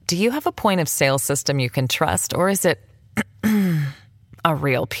 Do you have a point of sale system you can trust, or is it a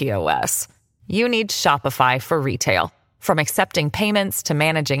real POS? You need Shopify for retail. From accepting payments to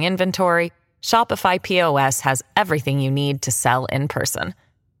managing inventory, Shopify POS has everything you need to sell in person.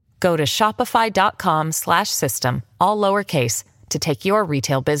 Go to shopify.com/system, all lowercase, to take your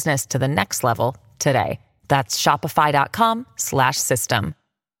retail business to the next level today. That's shopify.com/system.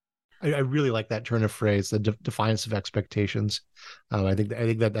 I really like that turn of phrase, the defiance of expectations. I think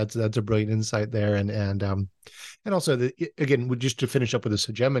that's a brilliant insight there, and also again, just to finish up with this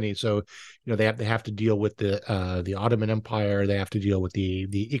hegemony. So they have to deal with the Ottoman Empire. They have to deal with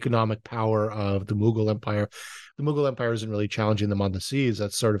the economic power of the Mughal Empire. The Mughal Empire isn't really challenging them on the seas.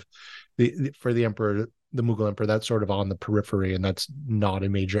 That's sort of for the emperor, the Mughal Emperor. That's sort of on the periphery, and that's not a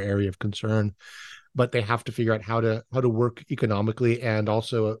major area of concern. But they have to figure out how to work economically, and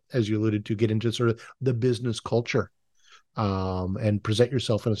also, as you alluded to, get into sort of the business culture, and present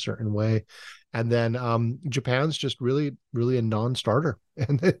yourself in a certain way. And then Japan's just really, really a non-starter,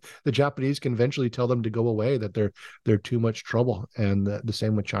 and the Japanese can eventually tell them to go away, that they're too much trouble. And the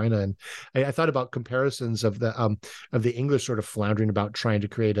same with China. And I thought about comparisons of the English sort of floundering about trying to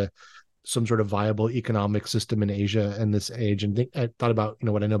create some sort of viable economic system in Asia in this age. And I thought about,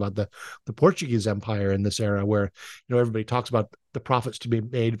 what I know about the Portuguese Empire in this era, where, everybody talks about the profits to be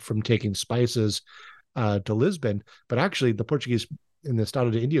made from taking spices to Lisbon, but actually the Portuguese in the Estado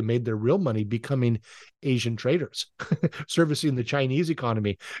de India made their real money becoming Asian traders, servicing the Chinese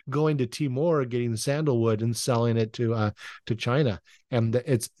economy, going to Timor, getting sandalwood and selling it to China. And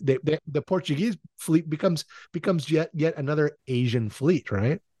the Portuguese fleet becomes yet another Asian fleet,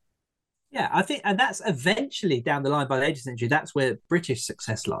 right? Yeah, I think, and that's eventually down the line by the 18th century, that's where British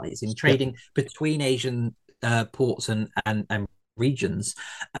success lies, in trading between Asian ports and regions.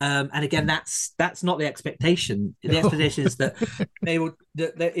 And again, that's not the expectation. The expectation is that they would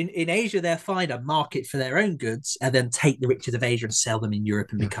in Asia they'll find a market for their own goods and then take the riches of Asia and sell them in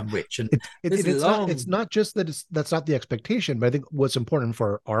Europe and become rich. And it's not just that that's not the expectation, but I think what's important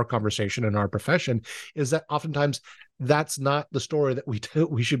for our conversation and our profession is that oftentimes that's not the story that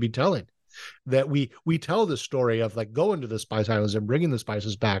we should be telling. That we tell the story of like going to the Spice Islands and bringing the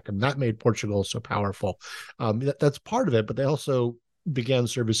spices back, and that made Portugal so powerful. That's part of it, but they also began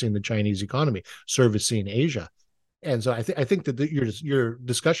servicing the Chinese economy, servicing Asia. And so I think that your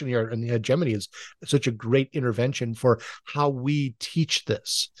discussion here and the hegemony is such a great intervention for how we teach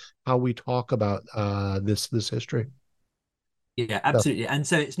this, how we talk about this history. Yeah, absolutely. And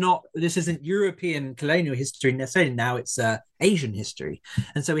so this isn't European colonial history necessarily. Now it's Asian history.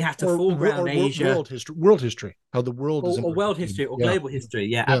 And so we have to foreground Asia. World history, how the world is. Or world history or global history.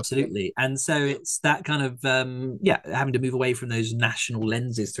 Yeah, absolutely. And so it's that kind of, having to move away from those national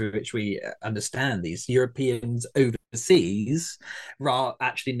lenses through which we understand these. Europeans overseas, rather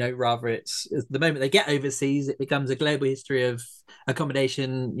it's the moment they get overseas, it becomes a global history of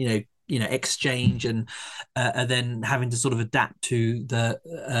accommodation, exchange, and then having to sort of adapt to the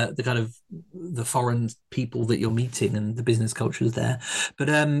kind of the foreign people that you're meeting and the business cultures there.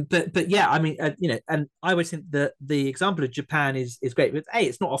 But yeah, I mean, and I always think that the example of Japan is great. But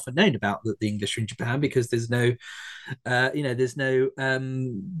it's not often known about the English are in Japan because there's no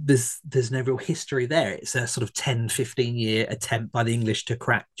real history there. It's a sort of 10-15 year attempt by the English to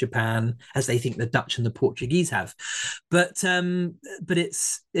crack Japan, as they think the Dutch and the Portuguese have. But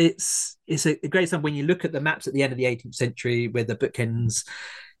it's a great example when you look at the maps at the end of the 18th century where the bookends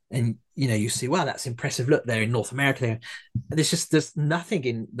and you see, wow, that's impressive. Look, they're in North America. There's nothing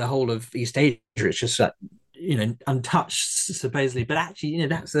in the whole of East Asia. It's just like, untouched supposedly, but actually,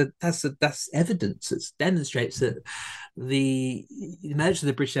 that's evidence. It demonstrates that the emergence of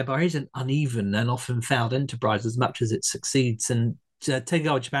the British Empire is an uneven and often failed enterprise as much as it succeeds. And taking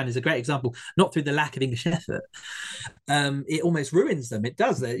over Japan is a great example, not through the lack of English effort. It almost ruins them. It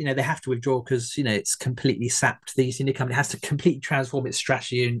does. They have to withdraw because it's completely sapped. The East India Company has to completely transform its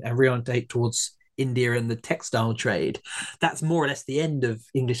strategy and reorientate towards India and the textile trade. That's more or less the end of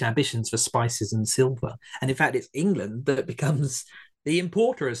English ambitions for spices and silver. And in fact, it's England that becomes the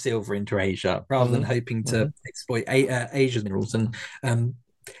importer of silver into Asia rather than hoping to exploit Asia's minerals, and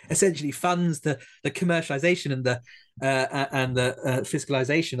essentially funds the commercialization and the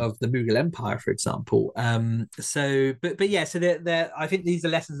fiscalization of the Mughal Empire, for example. So I think these are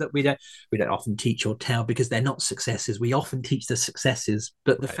lessons that we don't often teach or tell because they're not successes. We often teach the successes,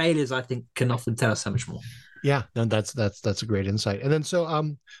 but the failures, I think, can often tell us so much more. Yeah, no, that's a great insight. And then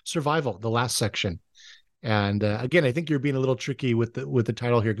survival, the last section. And again, I think you're being a little tricky with the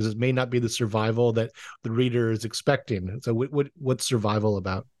title here because it may not be the survival that the reader is expecting. So what's survival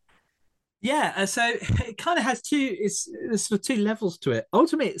about? Yeah, so it kind of has there's sort of two levels to it.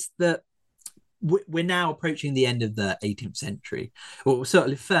 Ultimately, it's that we're now approaching the end of the 18th century, or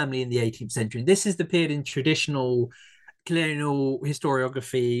certainly firmly in the 18th century. This is the period in traditional colonial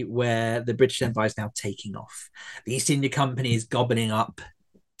historiography where the British Empire is now taking off. The East India Company is gobbling up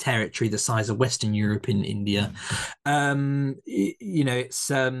territory the size of Western Europe in India.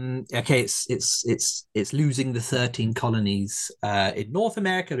 It's losing the 13 colonies in North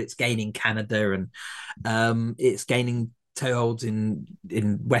America, but it's gaining Canada, and it's gaining toeholds in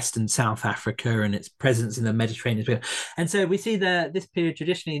Western South Africa and its presence in the Mediterranean. And so we see this period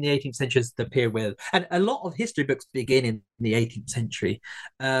traditionally in the 18th century is the period where, and a lot of history books begin in the 18th century.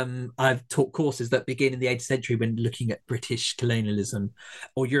 I've taught courses that begin in the 18th century when looking at British colonialism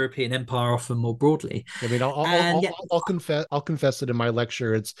or European empire often more broadly. I mean, I'll confess that in my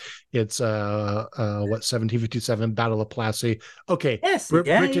lecture, it's 1757 Battle of Plassey. Okay,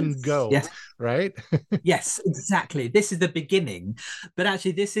 Britain go, yes. Right? Yes, exactly. This is the beginning, but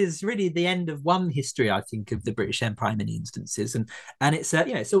actually, this is really the end of one history, I think, of the British Empire in many instances, and it's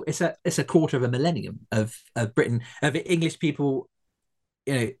a quarter of a millennium of Britain, of English people,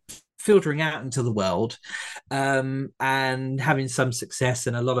 filtering out into the world, and having some success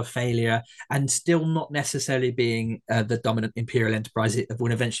and a lot of failure, and still not necessarily being the dominant imperial enterprise it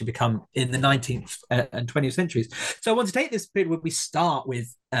would eventually become in the 19th and 20th centuries. So I want to take this period where we start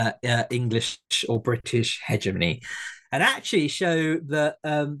with English or British hegemony and actually show that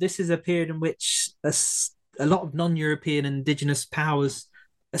this is a period in which a lot of non-European indigenous powers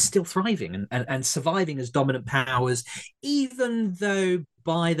are still thriving and surviving as dominant powers, even though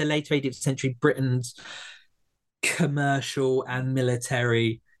by the later 18th century, Britain's commercial and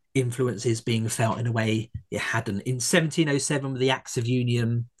military influence is being felt in a way it hadn't. In 1707, with the Acts of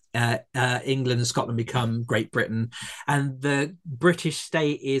Union, England and Scotland become Great Britain, and the British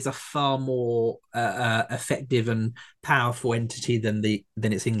state is a far more effective and powerful entity than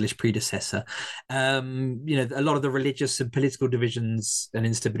its English predecessor. A lot of the religious and political divisions and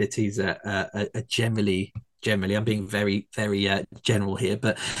instabilities are generally, I'm being very, very general here,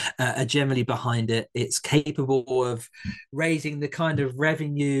 but are generally behind it. It's capable of raising the kind of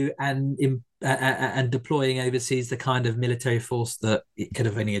revenue and deploying overseas the kind of military force that it could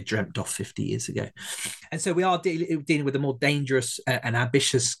have only dreamt of 50 years ago. And so we are dealing with a more dangerous and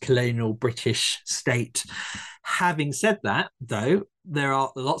ambitious colonial British state. Having said that, though, there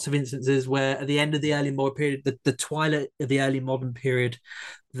are lots of instances where at the end of the early modern period, the twilight of the early modern period,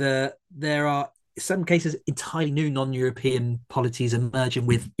 there are in some cases entirely new non-European polities emerging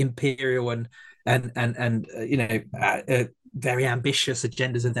with imperial and very ambitious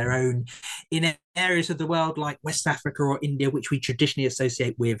agendas of their own in areas of the world like West Africa or India, which we traditionally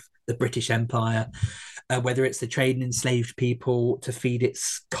associate with the British Empire, whether it's the trade in enslaved people to feed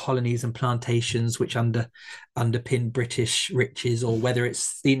its colonies and plantations, which underpin British riches, or whether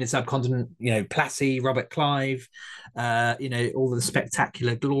it's the Indian subcontinent, Plassey, Robert Clive, all the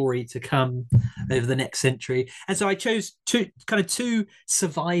spectacular glory to come over the next century. And so I chose two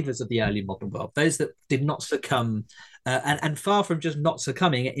survivors of the early modern world, those that did not succumb, and far from just not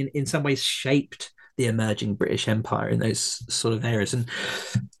succumbing, in some ways shaped the emerging British Empire in those sort of areas. And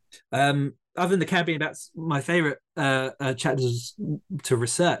other than the Caribbean, that's my favorite chapters to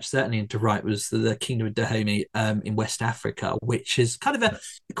research, certainly, and to write, was the Kingdom of Dahomey in West Africa, which is kind of a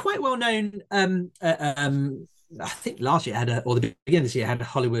quite well known. I think last year or the beginning of this year had a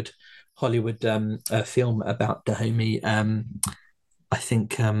Hollywood film about Dahomey. I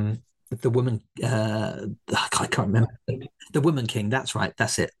think the woman, I can't remember, the Woman King. That's right,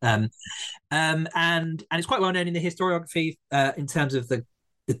 that's it. And it's quite well known in the historiography in terms of the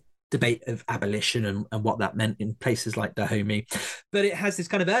debate of abolition and what that meant in places like Dahomey. But it has this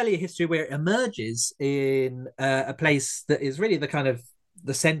kind of earlier history where it emerges in a place that is really the kind of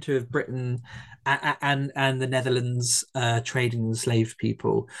the center of Britain and the Netherlands trading enslaved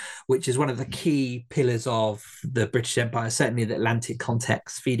people, which is one of the key pillars of the British Empire, certainly the Atlantic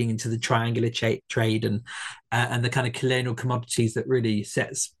context, feeding into the triangular trade and the kind of colonial commodities that really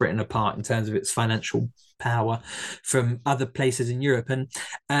sets Britain apart in terms of its financial power from other places in Europe. And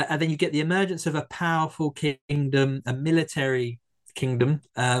then you get the emergence of a powerful kingdom, a military kingdom,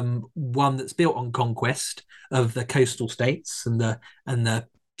 one that's built on conquest of the coastal states and the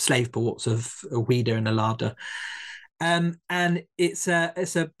slave ports of Ouida and Alada. And it's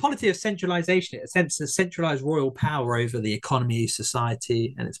a polity of centralization, a sense of centralized royal power over the economy,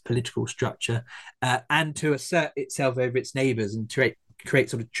 society, and its political structure, and to assert itself over its neighbors and to create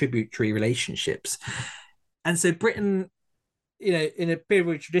sort of tributary relationships. And so Britain, in a period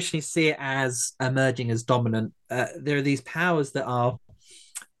where we traditionally see it as emerging as dominant, there are these powers that are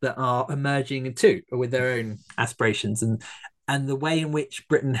emerging too with their own aspirations, and the way in which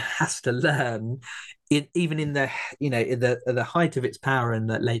Britain has to learn, even in the height of its power in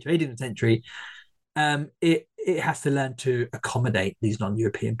the later 18th century, it has to learn to accommodate these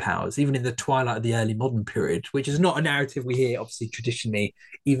non-European powers, even in the twilight of the early modern period, which is not a narrative we hear, obviously, traditionally,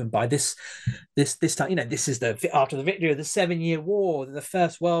 even by this time. This is after the victory of the 7-Year War, the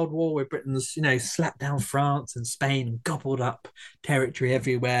First World War, where Britain's slapped down France and Spain and gobbled up territory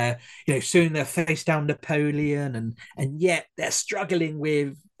everywhere. Soon they'll face down Napoleon, and yet they're struggling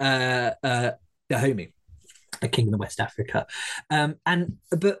with Dahomey, a kingdom of West Africa.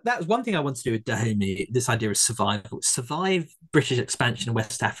 But that was one thing I wanted to do with Dahomey, this idea of survive British expansion in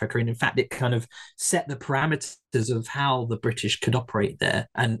West Africa. And in fact, it kind of set the parameters of how the British could operate there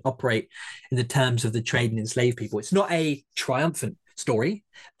and operate in the terms of the trade and enslaved people. It's not a triumphant story.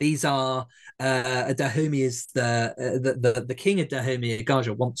 These are Dahomey is the king of Dahomey,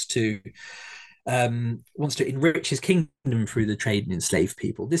 Agaja, wants to enrich his kingdom through the trade and enslaved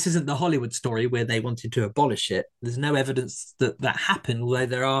people. This isn't the Hollywood story where they wanted to abolish it. There's no evidence that happened, although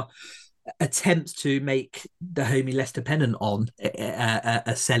there are attempts to make Dahomey less dependent on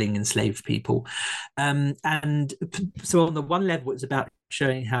selling enslaved people. And so on the one level, it's about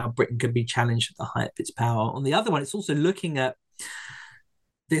showing how Britain can be challenged at the height of its power. On the other one, it's also looking at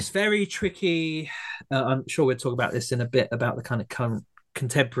this very tricky, I'm sure we'll talk about this in a bit, about the kind of current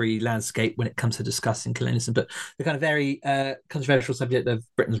contemporary landscape when it comes to discussing colonialism, but the kind of very controversial subject of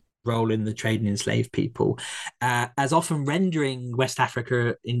Britain's role in the trade and enslaved people, as often rendering West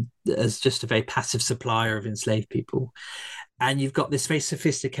Africa as just a very passive supplier of enslaved people. And you've got this very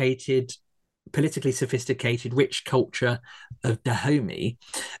politically sophisticated, rich culture of Dahomey,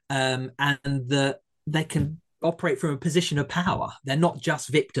 and that they can operate from a position of power. They're not just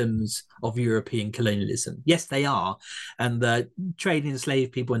victims of European colonialism. Yes, they are, and the trade in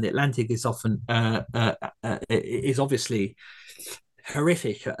enslaved people in the Atlantic is often is obviously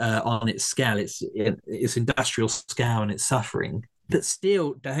horrific on its scale, its industrial scale and its suffering. But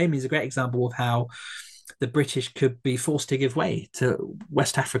still, Dahomey is a great example of how the British could be forced to give way to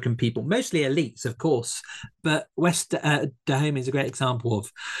West African people, mostly elites, of course. But Dahomey is a great example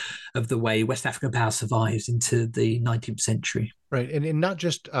of the way West African power survives into the 19th century. Right, and not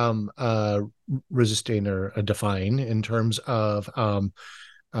just resisting or defying in terms of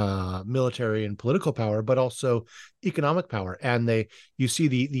military and political power, but also economic power. And you see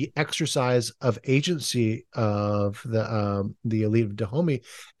the exercise of agency of the elite of Dahomey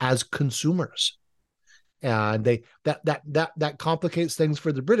as consumers. And that complicates things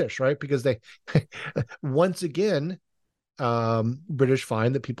for the British, right? Because they once again, British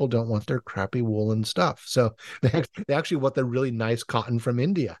find that people don't want their crappy woolen stuff, so they actually want the really nice cotton from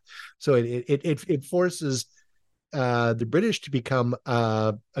India. So it forces the British to become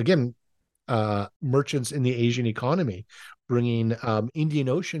merchants in the Asian economy, bringing Indian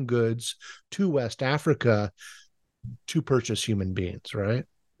Ocean goods to West Africa to purchase human beings, right?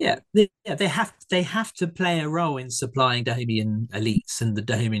 Yeah, they have to play a role in supplying Dahomeyan elites and the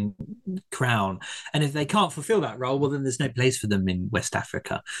Dahomeyan crown. And if they can't fulfill that role, well, then there's no place for them in West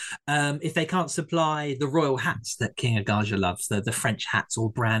Africa. If they can't supply the royal hats that King Agaja loves, the French hats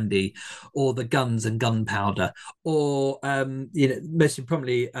or brandy, or the guns and gunpowder, or most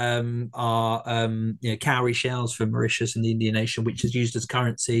importantly, cowrie shells from Mauritius and the Indian Ocean, which is used as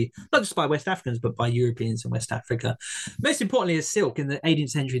currency not just by West Africans but by Europeans in West Africa. Most importantly, is silk. In the 18th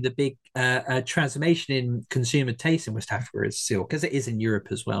century, century, the big transformation in consumer taste in West Africa is silk, as it is in Europe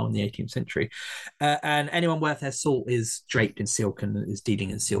as well in the 18th century. And anyone worth their salt is draped in silk and is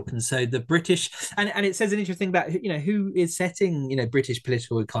dealing in silk. And so the British, and it says an interesting thing about who is setting British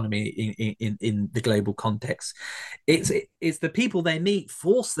political economy in the global context. It's the people they meet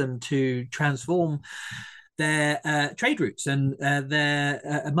force them to transform their trade routes and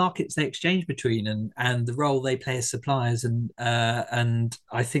their markets they exchange between, and the role they play as suppliers. And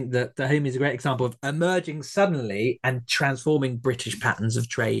I think that the home is a great example of emerging suddenly and transforming British patterns of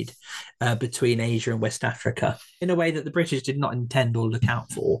trade between Asia and West Africa in a way that the British did not intend or look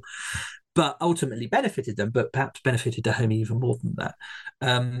out for, but ultimately benefited them, but perhaps benefited Dahomey even more than that.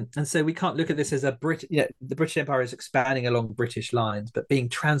 And so we can't look at this as the British Empire is expanding along British lines, but being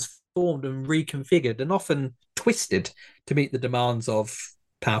transformed and reconfigured and often twisted to meet the demands of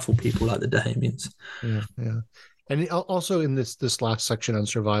powerful people like the Dahomeans. Yeah, yeah. And also in this last section on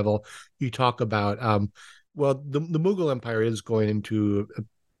survival, you talk about, the Mughal Empire is going into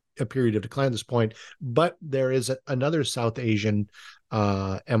a period of decline at this point, but there is another South Asian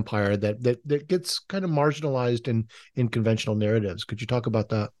empire that gets kind of marginalized in conventional narratives. Could you talk about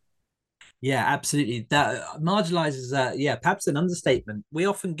that? Yeah, absolutely. That marginalizes, perhaps an understatement. We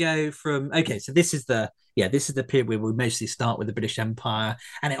often go from, so this is the period where we mostly start with the British Empire,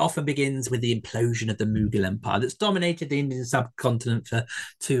 and it often begins with the implosion of the Mughal Empire that's dominated the Indian subcontinent for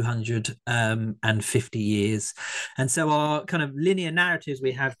 250 years. And so our kind of linear narratives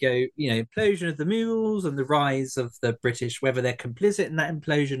we have go, implosion of the Mughals and the rise of the British. Whether they're complicit in that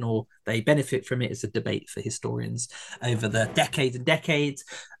implosion or they benefit from it is a debate for historians over the decades and decades.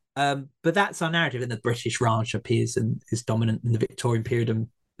 But that's our narrative, and the British Raj appears and is dominant in the Victorian period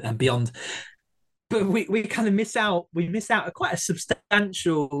and beyond. But we kind of miss out. We miss out quite a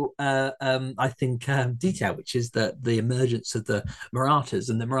substantial, detail, which is the emergence of the Marathas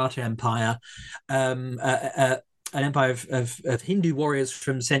and the Maratha Empire, an empire of Hindu warriors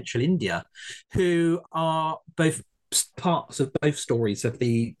from central India, who are both parts of both stories of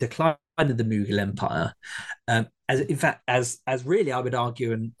the decline of the Mughal Empire. As really, I would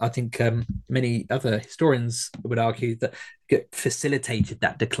argue, and I think many other historians would argue, that facilitated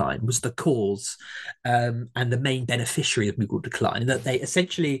that decline was the cause and the main beneficiary of Mughal decline, that they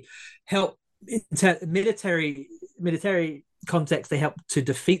essentially helped in military context. They helped to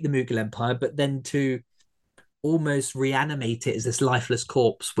defeat the Mughal Empire, but then to almost reanimate it as this lifeless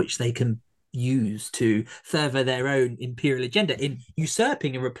corpse, which they can use to further their own imperial agenda in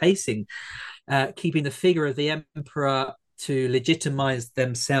usurping and replacing, keeping the figure of the emperor to legitimize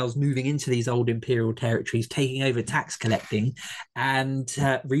themselves, moving into these old imperial territories, taking over tax collecting and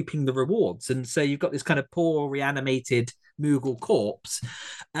reaping the rewards. And so you've got this kind of poor reanimated Mughal corpse.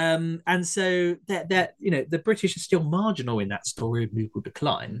 And so that the British are still marginal in that story of Mughal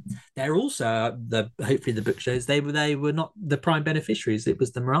decline. They're also, hopefully the book shows, they were not the prime beneficiaries. It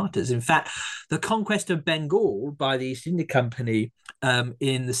was the Marathas. In fact, the conquest of Bengal by the East India Company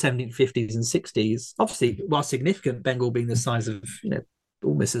in the 1750s and 60s, obviously, while significant, Bengal being the size of,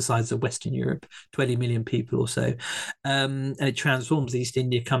 almost the size of Western Europe, 20 million people or so. And it transforms the East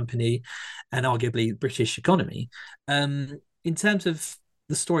India Company and arguably the British economy. In terms of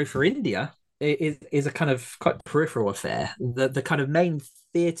the story for India, it is a kind of quite peripheral affair. The kind of main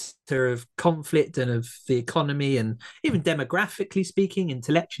theatre of conflict and of the economy, and even demographically speaking,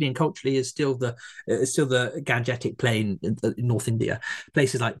 intellectually and culturally, is still the Gangetic Plain in North India,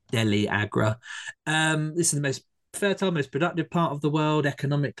 places like Delhi, Agra. This is the most fertile, most productive part of the world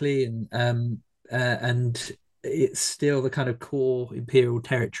economically, and it's still the kind of core imperial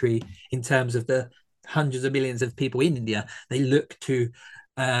territory in terms of the hundreds of millions of people in India. They look to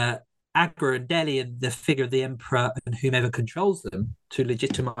Agra and Delhi and the figure of the emperor and whomever controls them to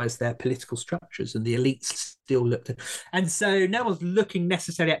legitimize their political structures, and the elites still look to. And so no one's looking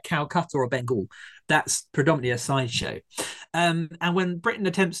necessarily at Calcutta or Bengal. That's predominantly a sideshow. And when Britain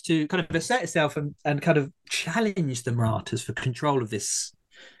attempts to kind of assert itself and kind of challenge the Marathas for control of this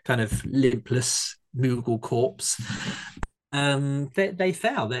kind of limpless Mughal corpse, they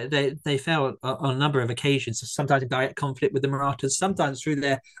fail. They fail on a number of occasions, sometimes in direct conflict with the Marathas, sometimes through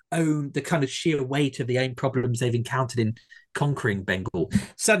the kind of sheer weight of the own problems they've encountered in conquering Bengal.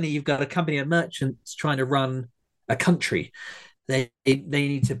 Suddenly you've got a company of merchants trying to run a country. They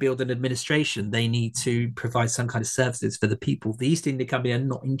need to build an administration. They need to provide some kind of services for the people. The East India Company are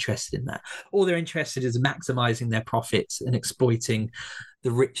not interested in that. All they're interested in is maximizing their profits and exploiting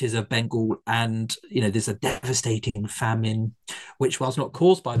the riches of Bengal. And, there's a devastating famine, which, whilst not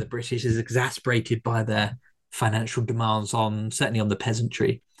caused by the British, is exacerbated by their financial demands certainly on the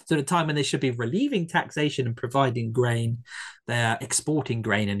peasantry. So at a time when they should be relieving taxation and providing grain, they are exporting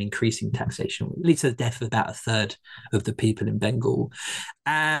grain and increasing taxation, which leads to the death of about a third of the people in Bengal.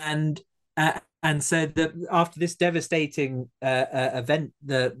 And so after this devastating event,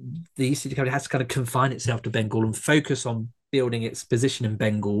 the East India Company has to kind of confine itself to Bengal and focus on building its position in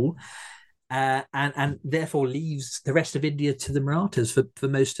Bengal, and therefore leaves the rest of India to the Marathas for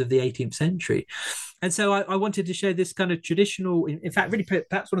most of the 18th century. And so I wanted to show this kind of traditional, in fact, really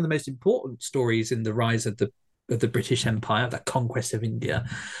perhaps one of the most important stories in the rise of the British Empire, the conquest of India.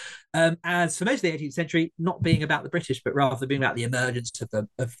 As for most of the 18th century, not being about the British, but rather being about the emergence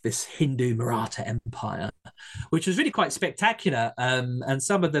of this Hindu Maratha Empire, which was really quite spectacular. And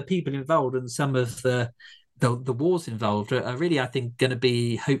some of the people involved and some of the wars involved are really, I think, going to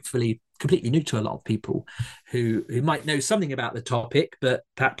be hopefully completely new to a lot of people who might know something about the topic, but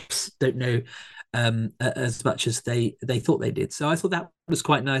perhaps don't know as much as they thought they did. So I thought that was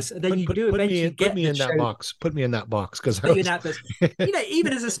quite nice. And then you do eventually put me in that box. Put me in that box because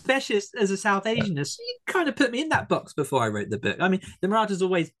even as a specialist, as a South Asianist, you kind of put me in that box before I wrote the book. I mean, the Marathas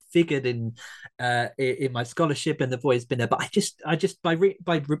always figured in my scholarship, and they've always been there. But I just by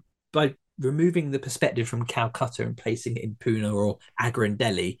removing the perspective from Calcutta and placing it in Pune or Agra and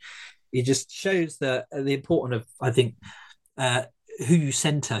Delhi, it just shows the importance of, I think, who you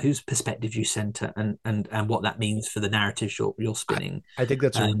center, whose perspective you center, and what that means for the narratives you're spinning. I think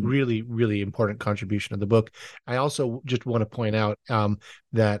that's a really, really important contribution of the book. I also just want to point out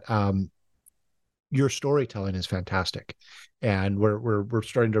that your storytelling is fantastic, and we're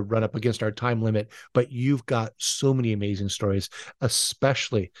starting to run up against our time limit. But you've got so many amazing stories,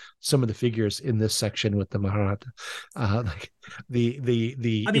 especially some of the figures in this section with the Maratha. Like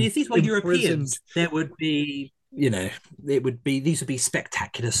the. I mean, if these were Europeans, there would be. These would be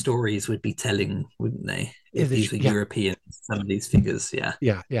spectacular stories would be telling, wouldn't they? If these were Europeans, some of these figures, yeah.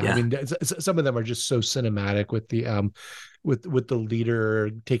 I mean, some of them are just so cinematic with the with the leader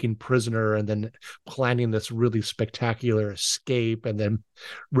taken prisoner and then planning this really spectacular escape, and then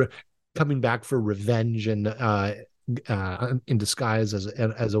coming back for revenge and in disguise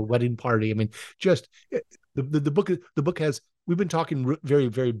as a wedding party. I mean, just the book has. We've been talking very,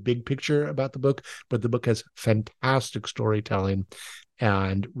 very big picture about the book, but the book has fantastic storytelling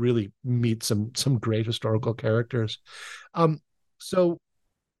and really meets some great historical characters. So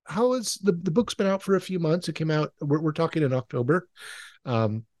how is the book's been out for a few months? It came out, we're talking in October,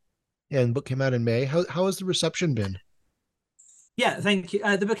 and the book came out in May. How has the reception been? Yeah, thank you.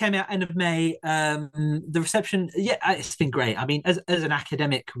 The book came out end of May. The reception, it's been great. I mean, as an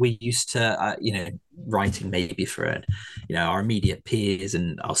academic, we're used to, writing maybe for, our immediate peers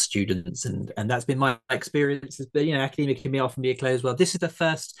and our students, and that's been my experience. But academia can be often be a closed world. This is the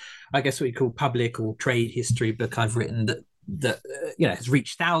first, I guess, what you call public or trade history book I've written that has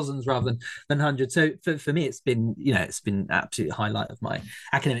reached thousands rather than hundreds. So for me, it's been absolute highlight of my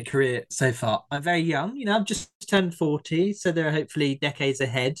academic career so far. I'm very young, I've just turned 40, so there are hopefully decades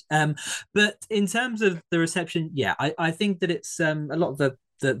ahead. But in terms of the reception, I think that it's a lot of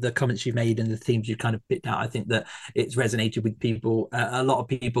the comments you've made and the themes you kind of picked out. I think that it's resonated with people. A lot of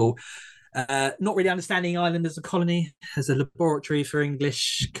people not really understanding Ireland as a colony, as a laboratory for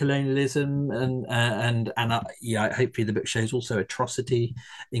English colonialism, and hopefully the book shows also atrocity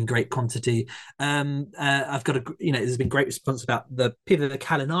in great quantity. I've got there's been great response about the people of the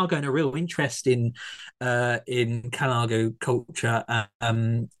Kalinago and a real interest in Kalinago culture,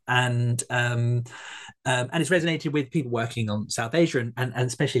 and it's resonated with people working on South Asia and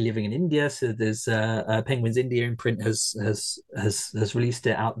especially living in India. So there's Penguins India imprint has released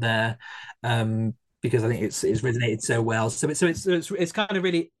it out there, because I think it's resonated so well. So it's kind of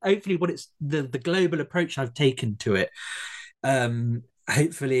really, hopefully, what it's the global approach I've taken to it.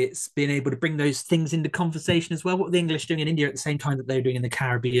 Hopefully it's been able to bring those things into conversation as well. What the English doing in India at the same time that they're doing in the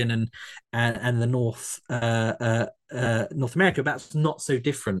Caribbean and the North America, that's not so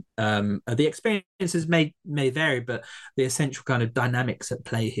different. The experiences may vary, but the essential kind of dynamics at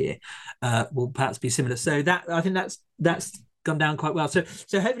play here will perhaps be similar. So that, I think that's gone down quite well. So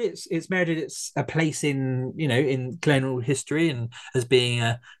hopefully it's merited a place in in colonial history, and as being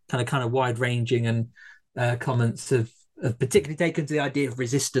a kind of wide ranging, and comments of particularly taken to the idea of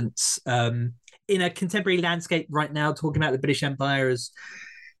resistance in a contemporary landscape right now, talking about the British Empire as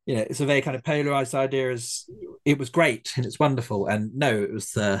it's a very kind of polarized idea, as it was great and it's wonderful, and no, it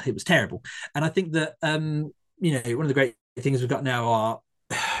was terrible. And I think that one of the great things we've got now are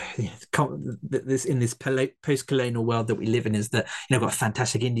this in this post-colonial world that we live in, is that I've got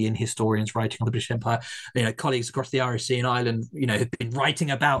fantastic Indian historians writing on the British Empire. Colleagues across the Irish Sea and Ireland, have been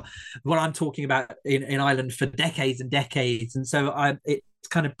writing about what I'm talking about in Ireland for decades and decades. And so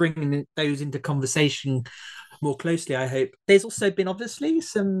kind of bringing those into conversation more closely, I hope. There's also been obviously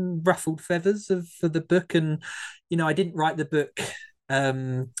some ruffled feathers for the book, and I didn't write the book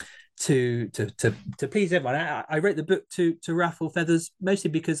to please everyone. I wrote the book to ruffle feathers,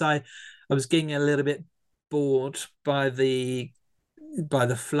 mostly because I was getting a little bit bored by the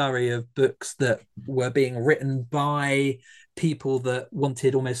flurry of books that were being written by people that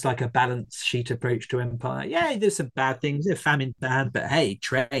wanted almost like a balance sheet approach to empire. Yeah, there's some bad things. Famine bad, but hey,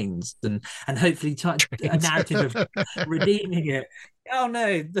 trains and hopefully a narrative of redeeming it. Oh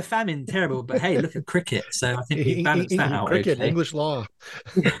no, the famine terrible, but hey, look at cricket. So I think we balanced that out. Cricket, okay. English law.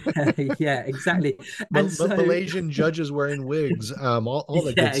 Yeah, exactly. And so, Malaysian judges wearing wigs. All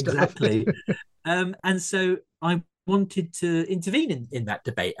the good stuff. Exactly. And so I wanted to intervene in that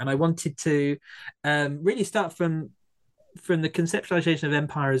debate, and I wanted to really start from the conceptualization of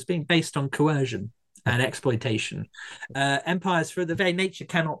empire as being based on coercion and exploitation. Empires, for the very nature,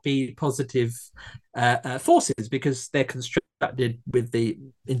 cannot be positive forces because they're constructed with the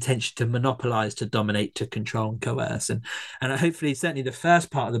intention to monopolize, to dominate, to control and coerce. And hopefully, certainly the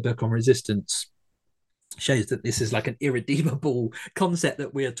first part of the book on resistance shows that this is like an irredeemable concept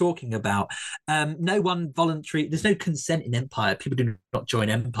that we are talking about. No one voluntary, there's no consent in empire. People do not join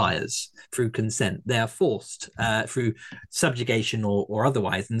empires through consent. They are forced through subjugation or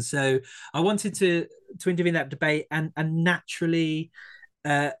otherwise. And so I wanted to intervene in that debate and naturally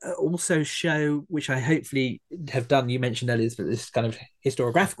also show, which I hopefully have done, you mentioned earlier, but this kind of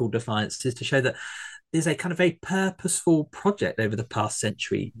historiographical defiance is to show that there's a kind of a purposeful project over the past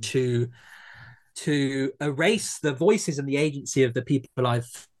century to erase the voices and the agency of the people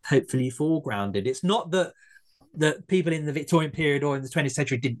I've hopefully foregrounded. It's not that people in the Victorian period or in the 20th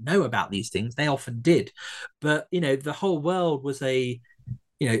century didn't know about these things. They often did. But, the whole world was a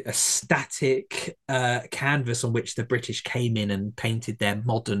static canvas on which the British came in and painted their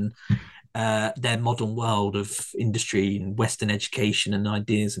modern world of industry and Western education and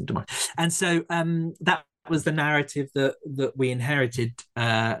ideas and demand. And so that was the narrative that we inherited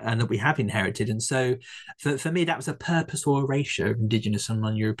and that we have inherited. And so for me, that was a purposeful erasure of Indigenous and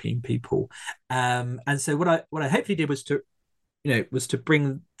non-European people. And so what I hopefully did was to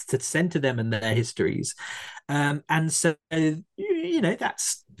center them and their histories. And so,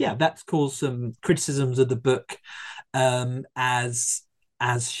 that's caused some criticisms of the book as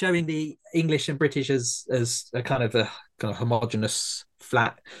showing the English and British as a kind of homogenous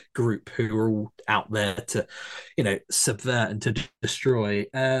flat group who are all out there to subvert and to destroy,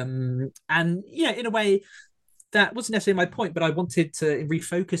 and in a way that wasn't necessarily my point, but I wanted to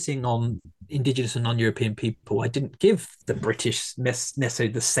refocusing on Indigenous and non-European people. I didn't give the British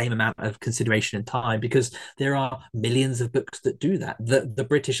necessarily the same amount of consideration and time because there are millions of books that do that. The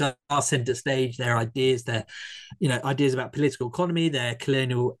British are center stage, their ideas, their ideas about political economy, their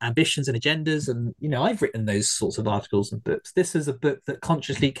colonial ambitions and agendas. And I've written those sorts of articles and books. This is a book that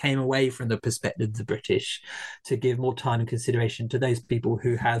consciously came away from the perspective of the British to give more time and consideration to those people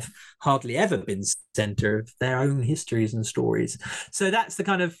who have hardly ever been center of their own histories and stories. So that's the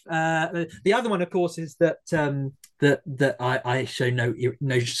kind of the other one, of course, is that I show no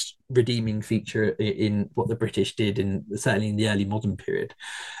redeeming feature in what the British did certainly in the early modern period,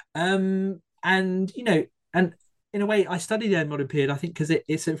 and in a way, I study the early modern period, I think, because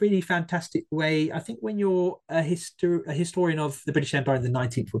it's a really fantastic way. I think when you're a historian of the British Empire in the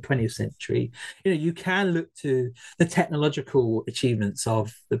 19th or 20th century, you can look to the technological achievements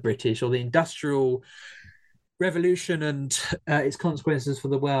of the British or the industrial revolution and its consequences for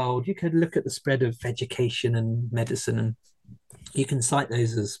the world. You could look at the spread of education and medicine, and you can cite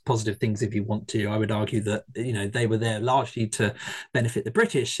those as positive things if you want to. I would argue that they were there largely to benefit the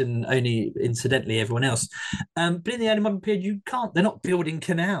British and only incidentally everyone else. But in the early modern period, you can't. They're not building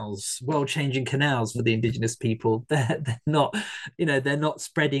canals, world-changing canals for the Indigenous people. They're not. They're not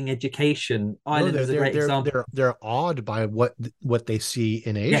spreading education. Ireland is a great example. They're awed by what they see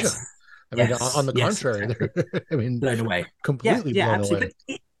in Asia. Yes. I mean, on the contrary, exactly. Blown away, completely blown away.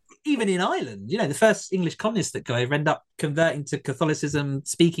 But even in Ireland, the first English colonists that go over end up converting to Catholicism,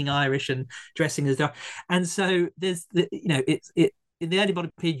 speaking Irish and dressing as dark. And so there's it's in the early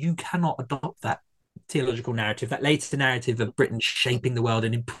modern period, you cannot adopt that theological narrative, that later narrative of Britain shaping the world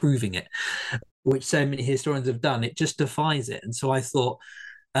and improving it, which so many historians have done. It just defies it. And so I thought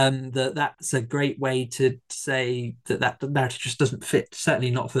that's a great way to say that narrative just doesn't fit.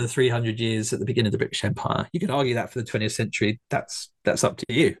 Certainly not for the 300 years at the beginning of the British Empire. You can argue that for the 20th century. That's up to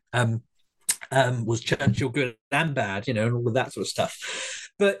you. Was Churchill good and bad? And all of that sort of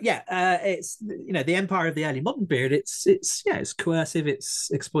stuff. But it's the empire of the early modern period. It's coercive. It's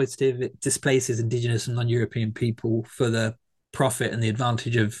exploitative. It displaces Indigenous and non-European people for the profit and the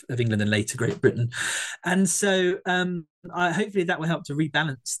advantage of England and later Great Britain. And so hopefully that will help to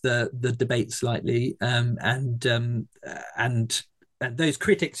rebalance the debate slightly. And those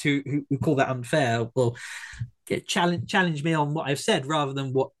critics who call that unfair will challenge me on what I've said rather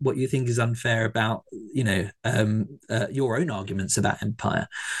than what you think is unfair about your own arguments about empire,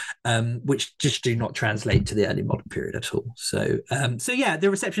 which just do not translate to the early modern period at all. So yeah,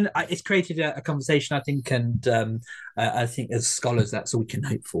 the reception, it's created a conversation, I think, and I think as scholars that's all we can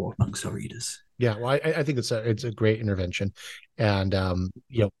hope for amongst our readers. Yeah, well, I think it's a great intervention, and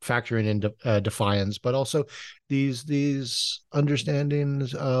factoring in Defiance, but also these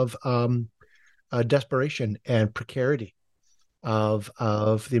understandings of desperation and precarity of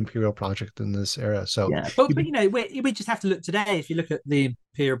the imperial project in this era. So yeah, but we just have to look today. If you look at the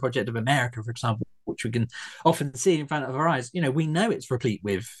imperial project of America, for example, which we can often see in front of our eyes, we know it's replete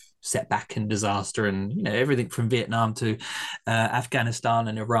with setback and disaster, and everything from Vietnam to Afghanistan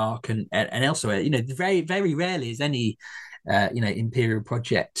and Iraq and elsewhere. Very, very rarely is any imperial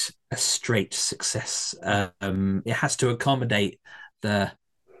project a straight success. It has to accommodate the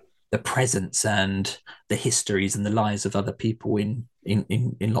presence and the histories and the lives of other people in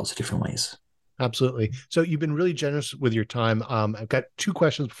lots of different ways. Absolutely. So you've been really generous with your time. I've got two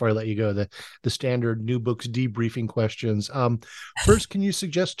questions before I let you go. The standard new books debriefing questions. First, can you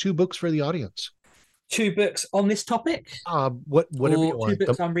suggest two books for the audience? Two books on this topic? Whatever you want. Two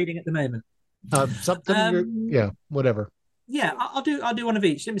books I'm reading at the moment. Whatever. Yeah, I'll do one of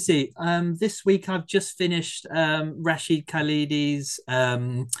each. Let me see. This week I've just finished Rashid Khalidi's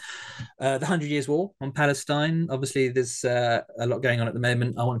The 100 Years' War on Palestine. Obviously, there's a lot going on at the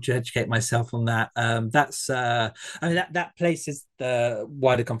moment. I want to educate myself on that. That places the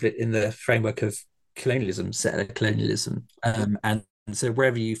wider conflict in the framework of colonialism, settler colonialism, and so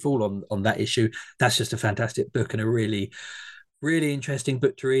wherever you fall on that issue, that's just a fantastic book and a really interesting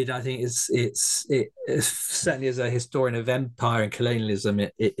book to read. I think it's certainly, as a historian of empire and colonialism,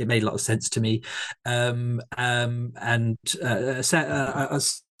 it made a lot of sense to me.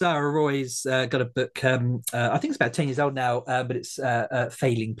 Sarah Roy's got a book, I think it's about 10 years old now, but it's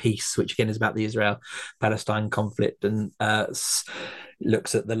Failing Peace, which again is about the Israel-Palestine conflict and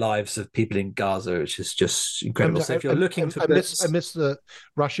looks at the lives of people in Gaza, which is just incredible. So if you're looking for books... I missed the...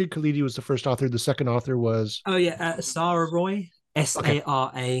 Rashid Khalidi was the first author. The second author was... Sarah Roy. Sara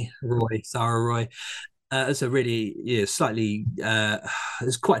Roy. Sarah Roy. It's a really slightly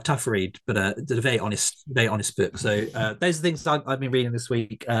it's quite a tough read, but it's a very honest book. So those are things I've been reading this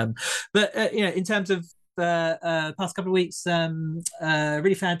week. But in terms of past couple of weeks,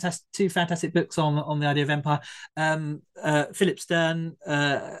 really fantastic, two fantastic books on the idea of empire. Philip Stern,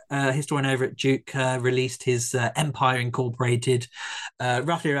 historian over at Duke, released his Empire Incorporated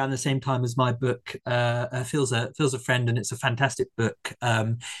roughly around the same time as my book, Feels a Friend, and it's a fantastic book.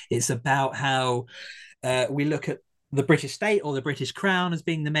 It's about how we look at the British state or the British crown as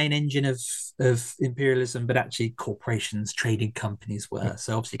being the main engine of imperialism, but actually corporations, trading companies were.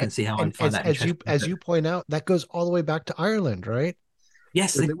 So obviously you can see how I find that interesting. As you point out, that goes all the way back to Ireland, right?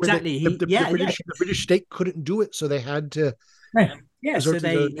 Yes, exactly. The British state couldn't do it, so they had to... Yeah, so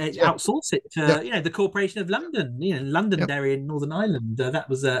they outsource it to the Corporation of London, Londonderry in Northern Ireland. That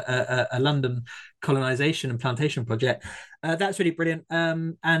was a London colonization and plantation project. That's really brilliant. And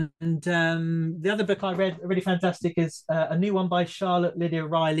the other book I read, really fantastic, is a new one by Charlotte Lydia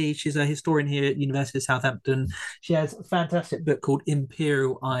Riley. She's a historian here at University of Southampton. She has a fantastic book called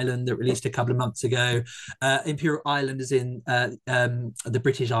Imperial Ireland that released a couple of months ago. Imperial Ireland is in the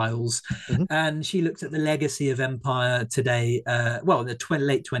British Isles, and she looks at the legacy of empire today. In the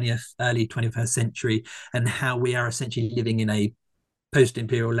late 20th, early 21st century, and how we are essentially living in a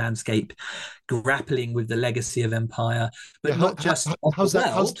post-imperial landscape, grappling with the legacy of empire, but not just how's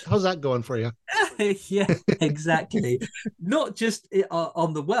that going for you? Yeah, exactly. Not just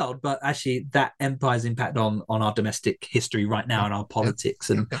on the world, but actually that empire's impact on our domestic history right now and our politics,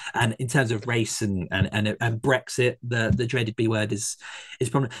 and in terms of race and Brexit, the dreaded B word is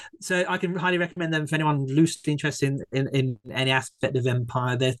prominent. So I can highly recommend them for anyone loosely interested in any aspect of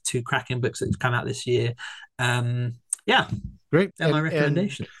empire. They're two cracking books that have come out this year. Great. That's my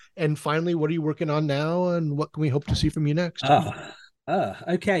recommendation. And finally, what are you working on now, and what can we hope to see from you next?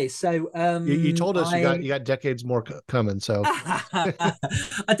 Okay. So you told us you got decades more coming. So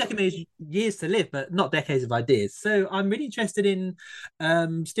a decade means years to live, but not decades of ideas. So I'm really interested in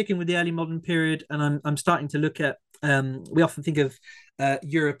sticking with the early modern period, and I'm starting to look at we often think of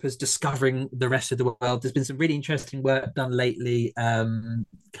Europe as discovering the rest of the world. There's been some really interesting work done lately.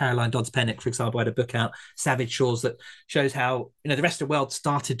 Caroline Dodds-Pennock, for example, had a book out, Savage Shores, that shows how the rest of the world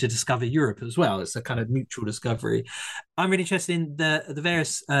started to discover Europe as well. It's a kind of mutual discovery. I'm really interested in the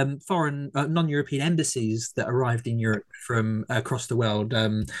various foreign non-European embassies that arrived in Europe from across the world.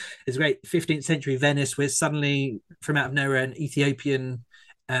 There's a great 15th century Venice where suddenly, from out of nowhere, an Ethiopian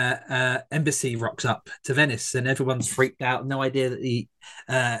embassy rocks up to Venice, and everyone's freaked out. No idea that the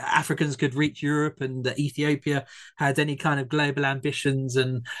Africans could reach Europe, and that Ethiopia had any kind of global ambitions.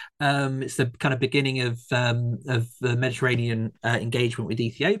 And it's the kind of beginning of the Mediterranean engagement with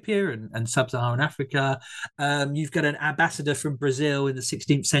Ethiopia and sub-Saharan Africa. You've got an ambassador from Brazil in the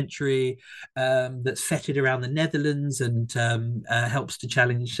 16th century that's feted around the Netherlands and helps to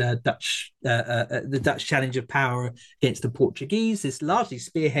challenge the Dutch challenge of power against the Portuguese. It's largely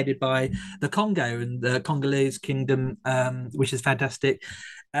spearheaded by the Congo and the Congolese kingdom, which is fantastic.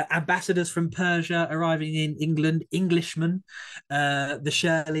 Ambassadors from Persia arriving in England, Englishmen, the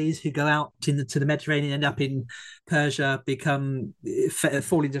Shirleys who go out to the Mediterranean, end up in Persia,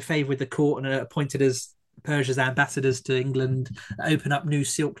 fall into favour with the court and are appointed as Persia's ambassadors to England, open up new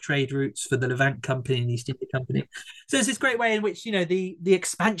silk trade routes for the Levant Company and East India Company. So there's this great way in which the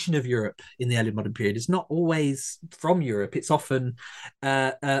expansion of Europe in the early modern period is not always from Europe. It's often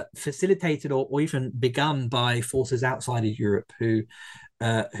facilitated or even begun by forces outside of Europe who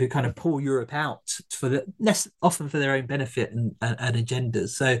kind of pull Europe out often for their own benefit and agendas.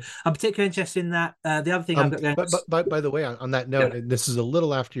 So I'm particularly interested in that. The other thing I've got going. But by the way, on that note, and this is a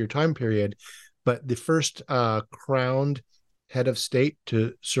little after your time period, but the first crowned head of state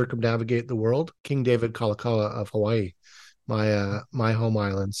to circumnavigate the world, King David Kalakaua of Hawaii, my home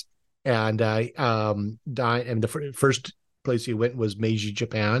islands, and died. And the first place he went was Meiji,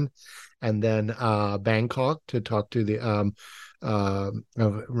 Japan, and then Bangkok to talk to the I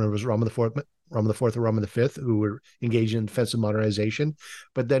remember it was Rama IV or Rama V, who were engaged in defensive modernization,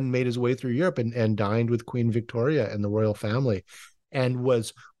 but then made his way through Europe and dined with Queen Victoria and the royal family, and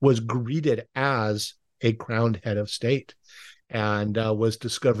was greeted as a crowned head of state, and was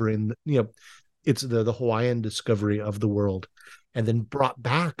discovering, it's the Hawaiian discovery of the world, and then brought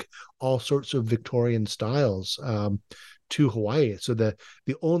back all sorts of Victorian styles to Hawaii. So the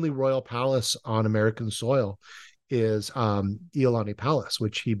only royal palace on American soil is Iolani Palace,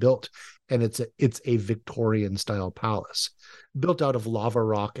 which he built, and it's a Victorian style palace built out of lava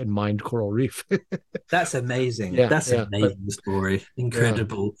rock and mined coral reef. That's amazing. That's an amazing story.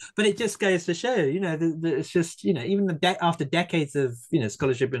 Incredible. Yeah. But it just goes to show, it's just, even after decades of,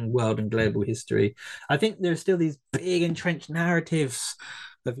 scholarship in world and global history, I think there are still these big entrenched narratives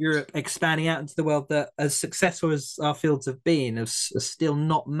of Europe expanding out into the world that, as successful as our fields have been, have still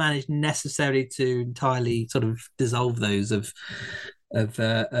not managed necessarily to entirely sort of dissolve those of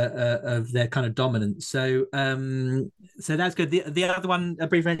their kind of dominance. So that's good. The other one, a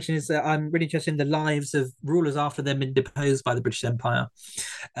brief mention, is that I'm really interested in the lives of rulers after they've been deposed by the British Empire,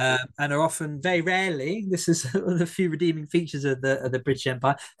 and are often, very rarely, this is one of the few redeeming features of the British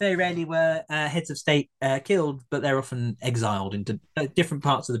Empire, very rarely were heads of state killed, but they're often exiled into different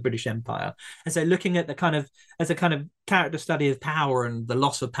parts of the British Empire. And so looking at as a kind of character study of power and the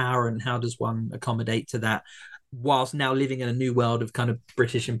loss of power, and how does one accommodate to that, whilst now living in a new world of kind of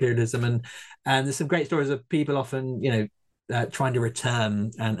British imperialism. And there's some great stories of people often, trying to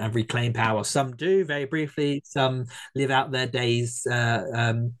return and reclaim power. Some do very briefly, some live out their days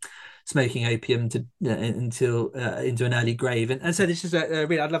smoking opium into an early grave. And so this is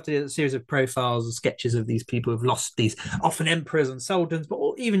really, I'd love to do a series of profiles and sketches of these people who've lost, these often emperors and sultans, but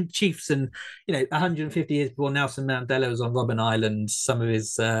even chiefs. And 150 years before Nelson Mandela was on Robben Island, some of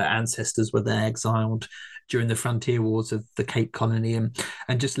his ancestors were there, exiled during the frontier wars of the Cape Colony, and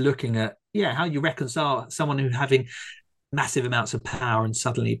just looking at how you reconcile someone who having massive amounts of power and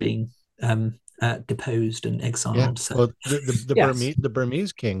suddenly being deposed and exiled. Yeah. So well, the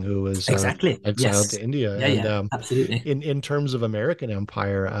Burmese king who was exiled to India. Absolutely. In terms of American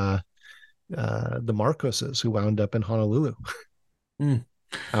empire, the Marcoses who wound up in Honolulu.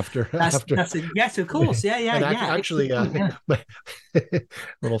 After yes, of course, actually, my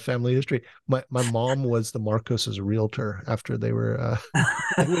little family history. My mom was the Marcos's realtor after they were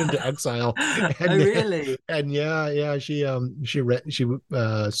they went into exile. And, really? And she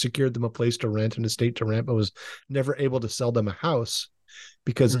secured them a place to rent, an estate to rent, but was never able to sell them a house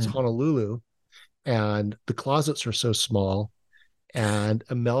because it's Honolulu, and the closets are so small. And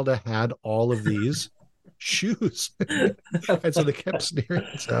Imelda had all of these shoes. And so they kept sneering.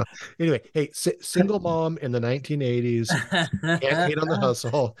 So anyway, hey, single mom in the 1980s, can't hate on the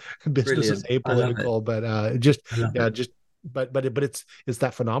hustle. Business is Brilliant. I love it. apolitical, but I love it. but it's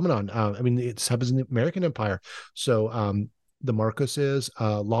that phenomenon. I mean, it's happens in the American Empire. So the Marcoses,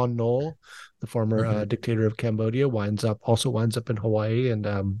 Lon Nol, the former dictator of Cambodia, winds up in Hawaii.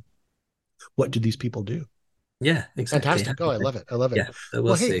 And what do these people do? Yeah, exactly. Fantastic. Oh, I love it. I love it. Yeah, so Well,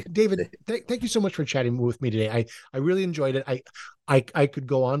 we'll hey, see. David, thank you so much for chatting with me today. I really enjoyed it. I could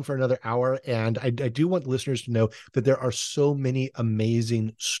go on for another hour, and I do want listeners to know that there are so many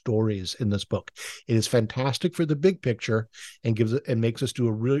amazing stories in this book. It is fantastic for the big picture and makes us do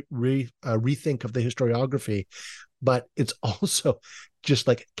a rethink of the historiography, but it's also just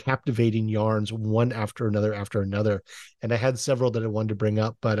like captivating yarns, one after another. And I had several that I wanted to bring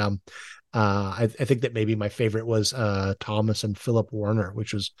up, but I think that maybe my favorite was Thomas and Philip Warner,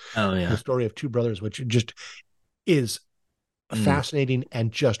 which was the story of two brothers, which just is fascinating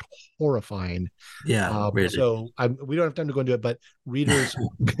and just horrifying. Really. So we don't have time to go into it, but readers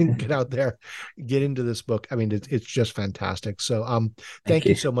can get out there, get into this book. I mean, it's just fantastic. So thank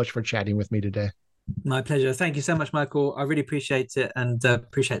you so much for chatting with me today. My pleasure. Thank you so much, Michael. I really appreciate it, and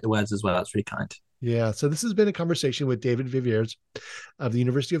appreciate the words as well. It's really kind. Yeah. So this has been a conversation with David Veevers of the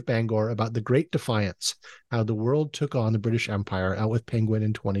University of Bangor about the Great Defiance, how the world took on the British Empire, out with Penguin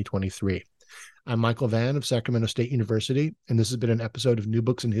in 2023. I'm Michael Vann of Sacramento State University, and this has been an episode of New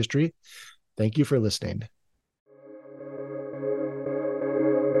Books in History. Thank you for listening.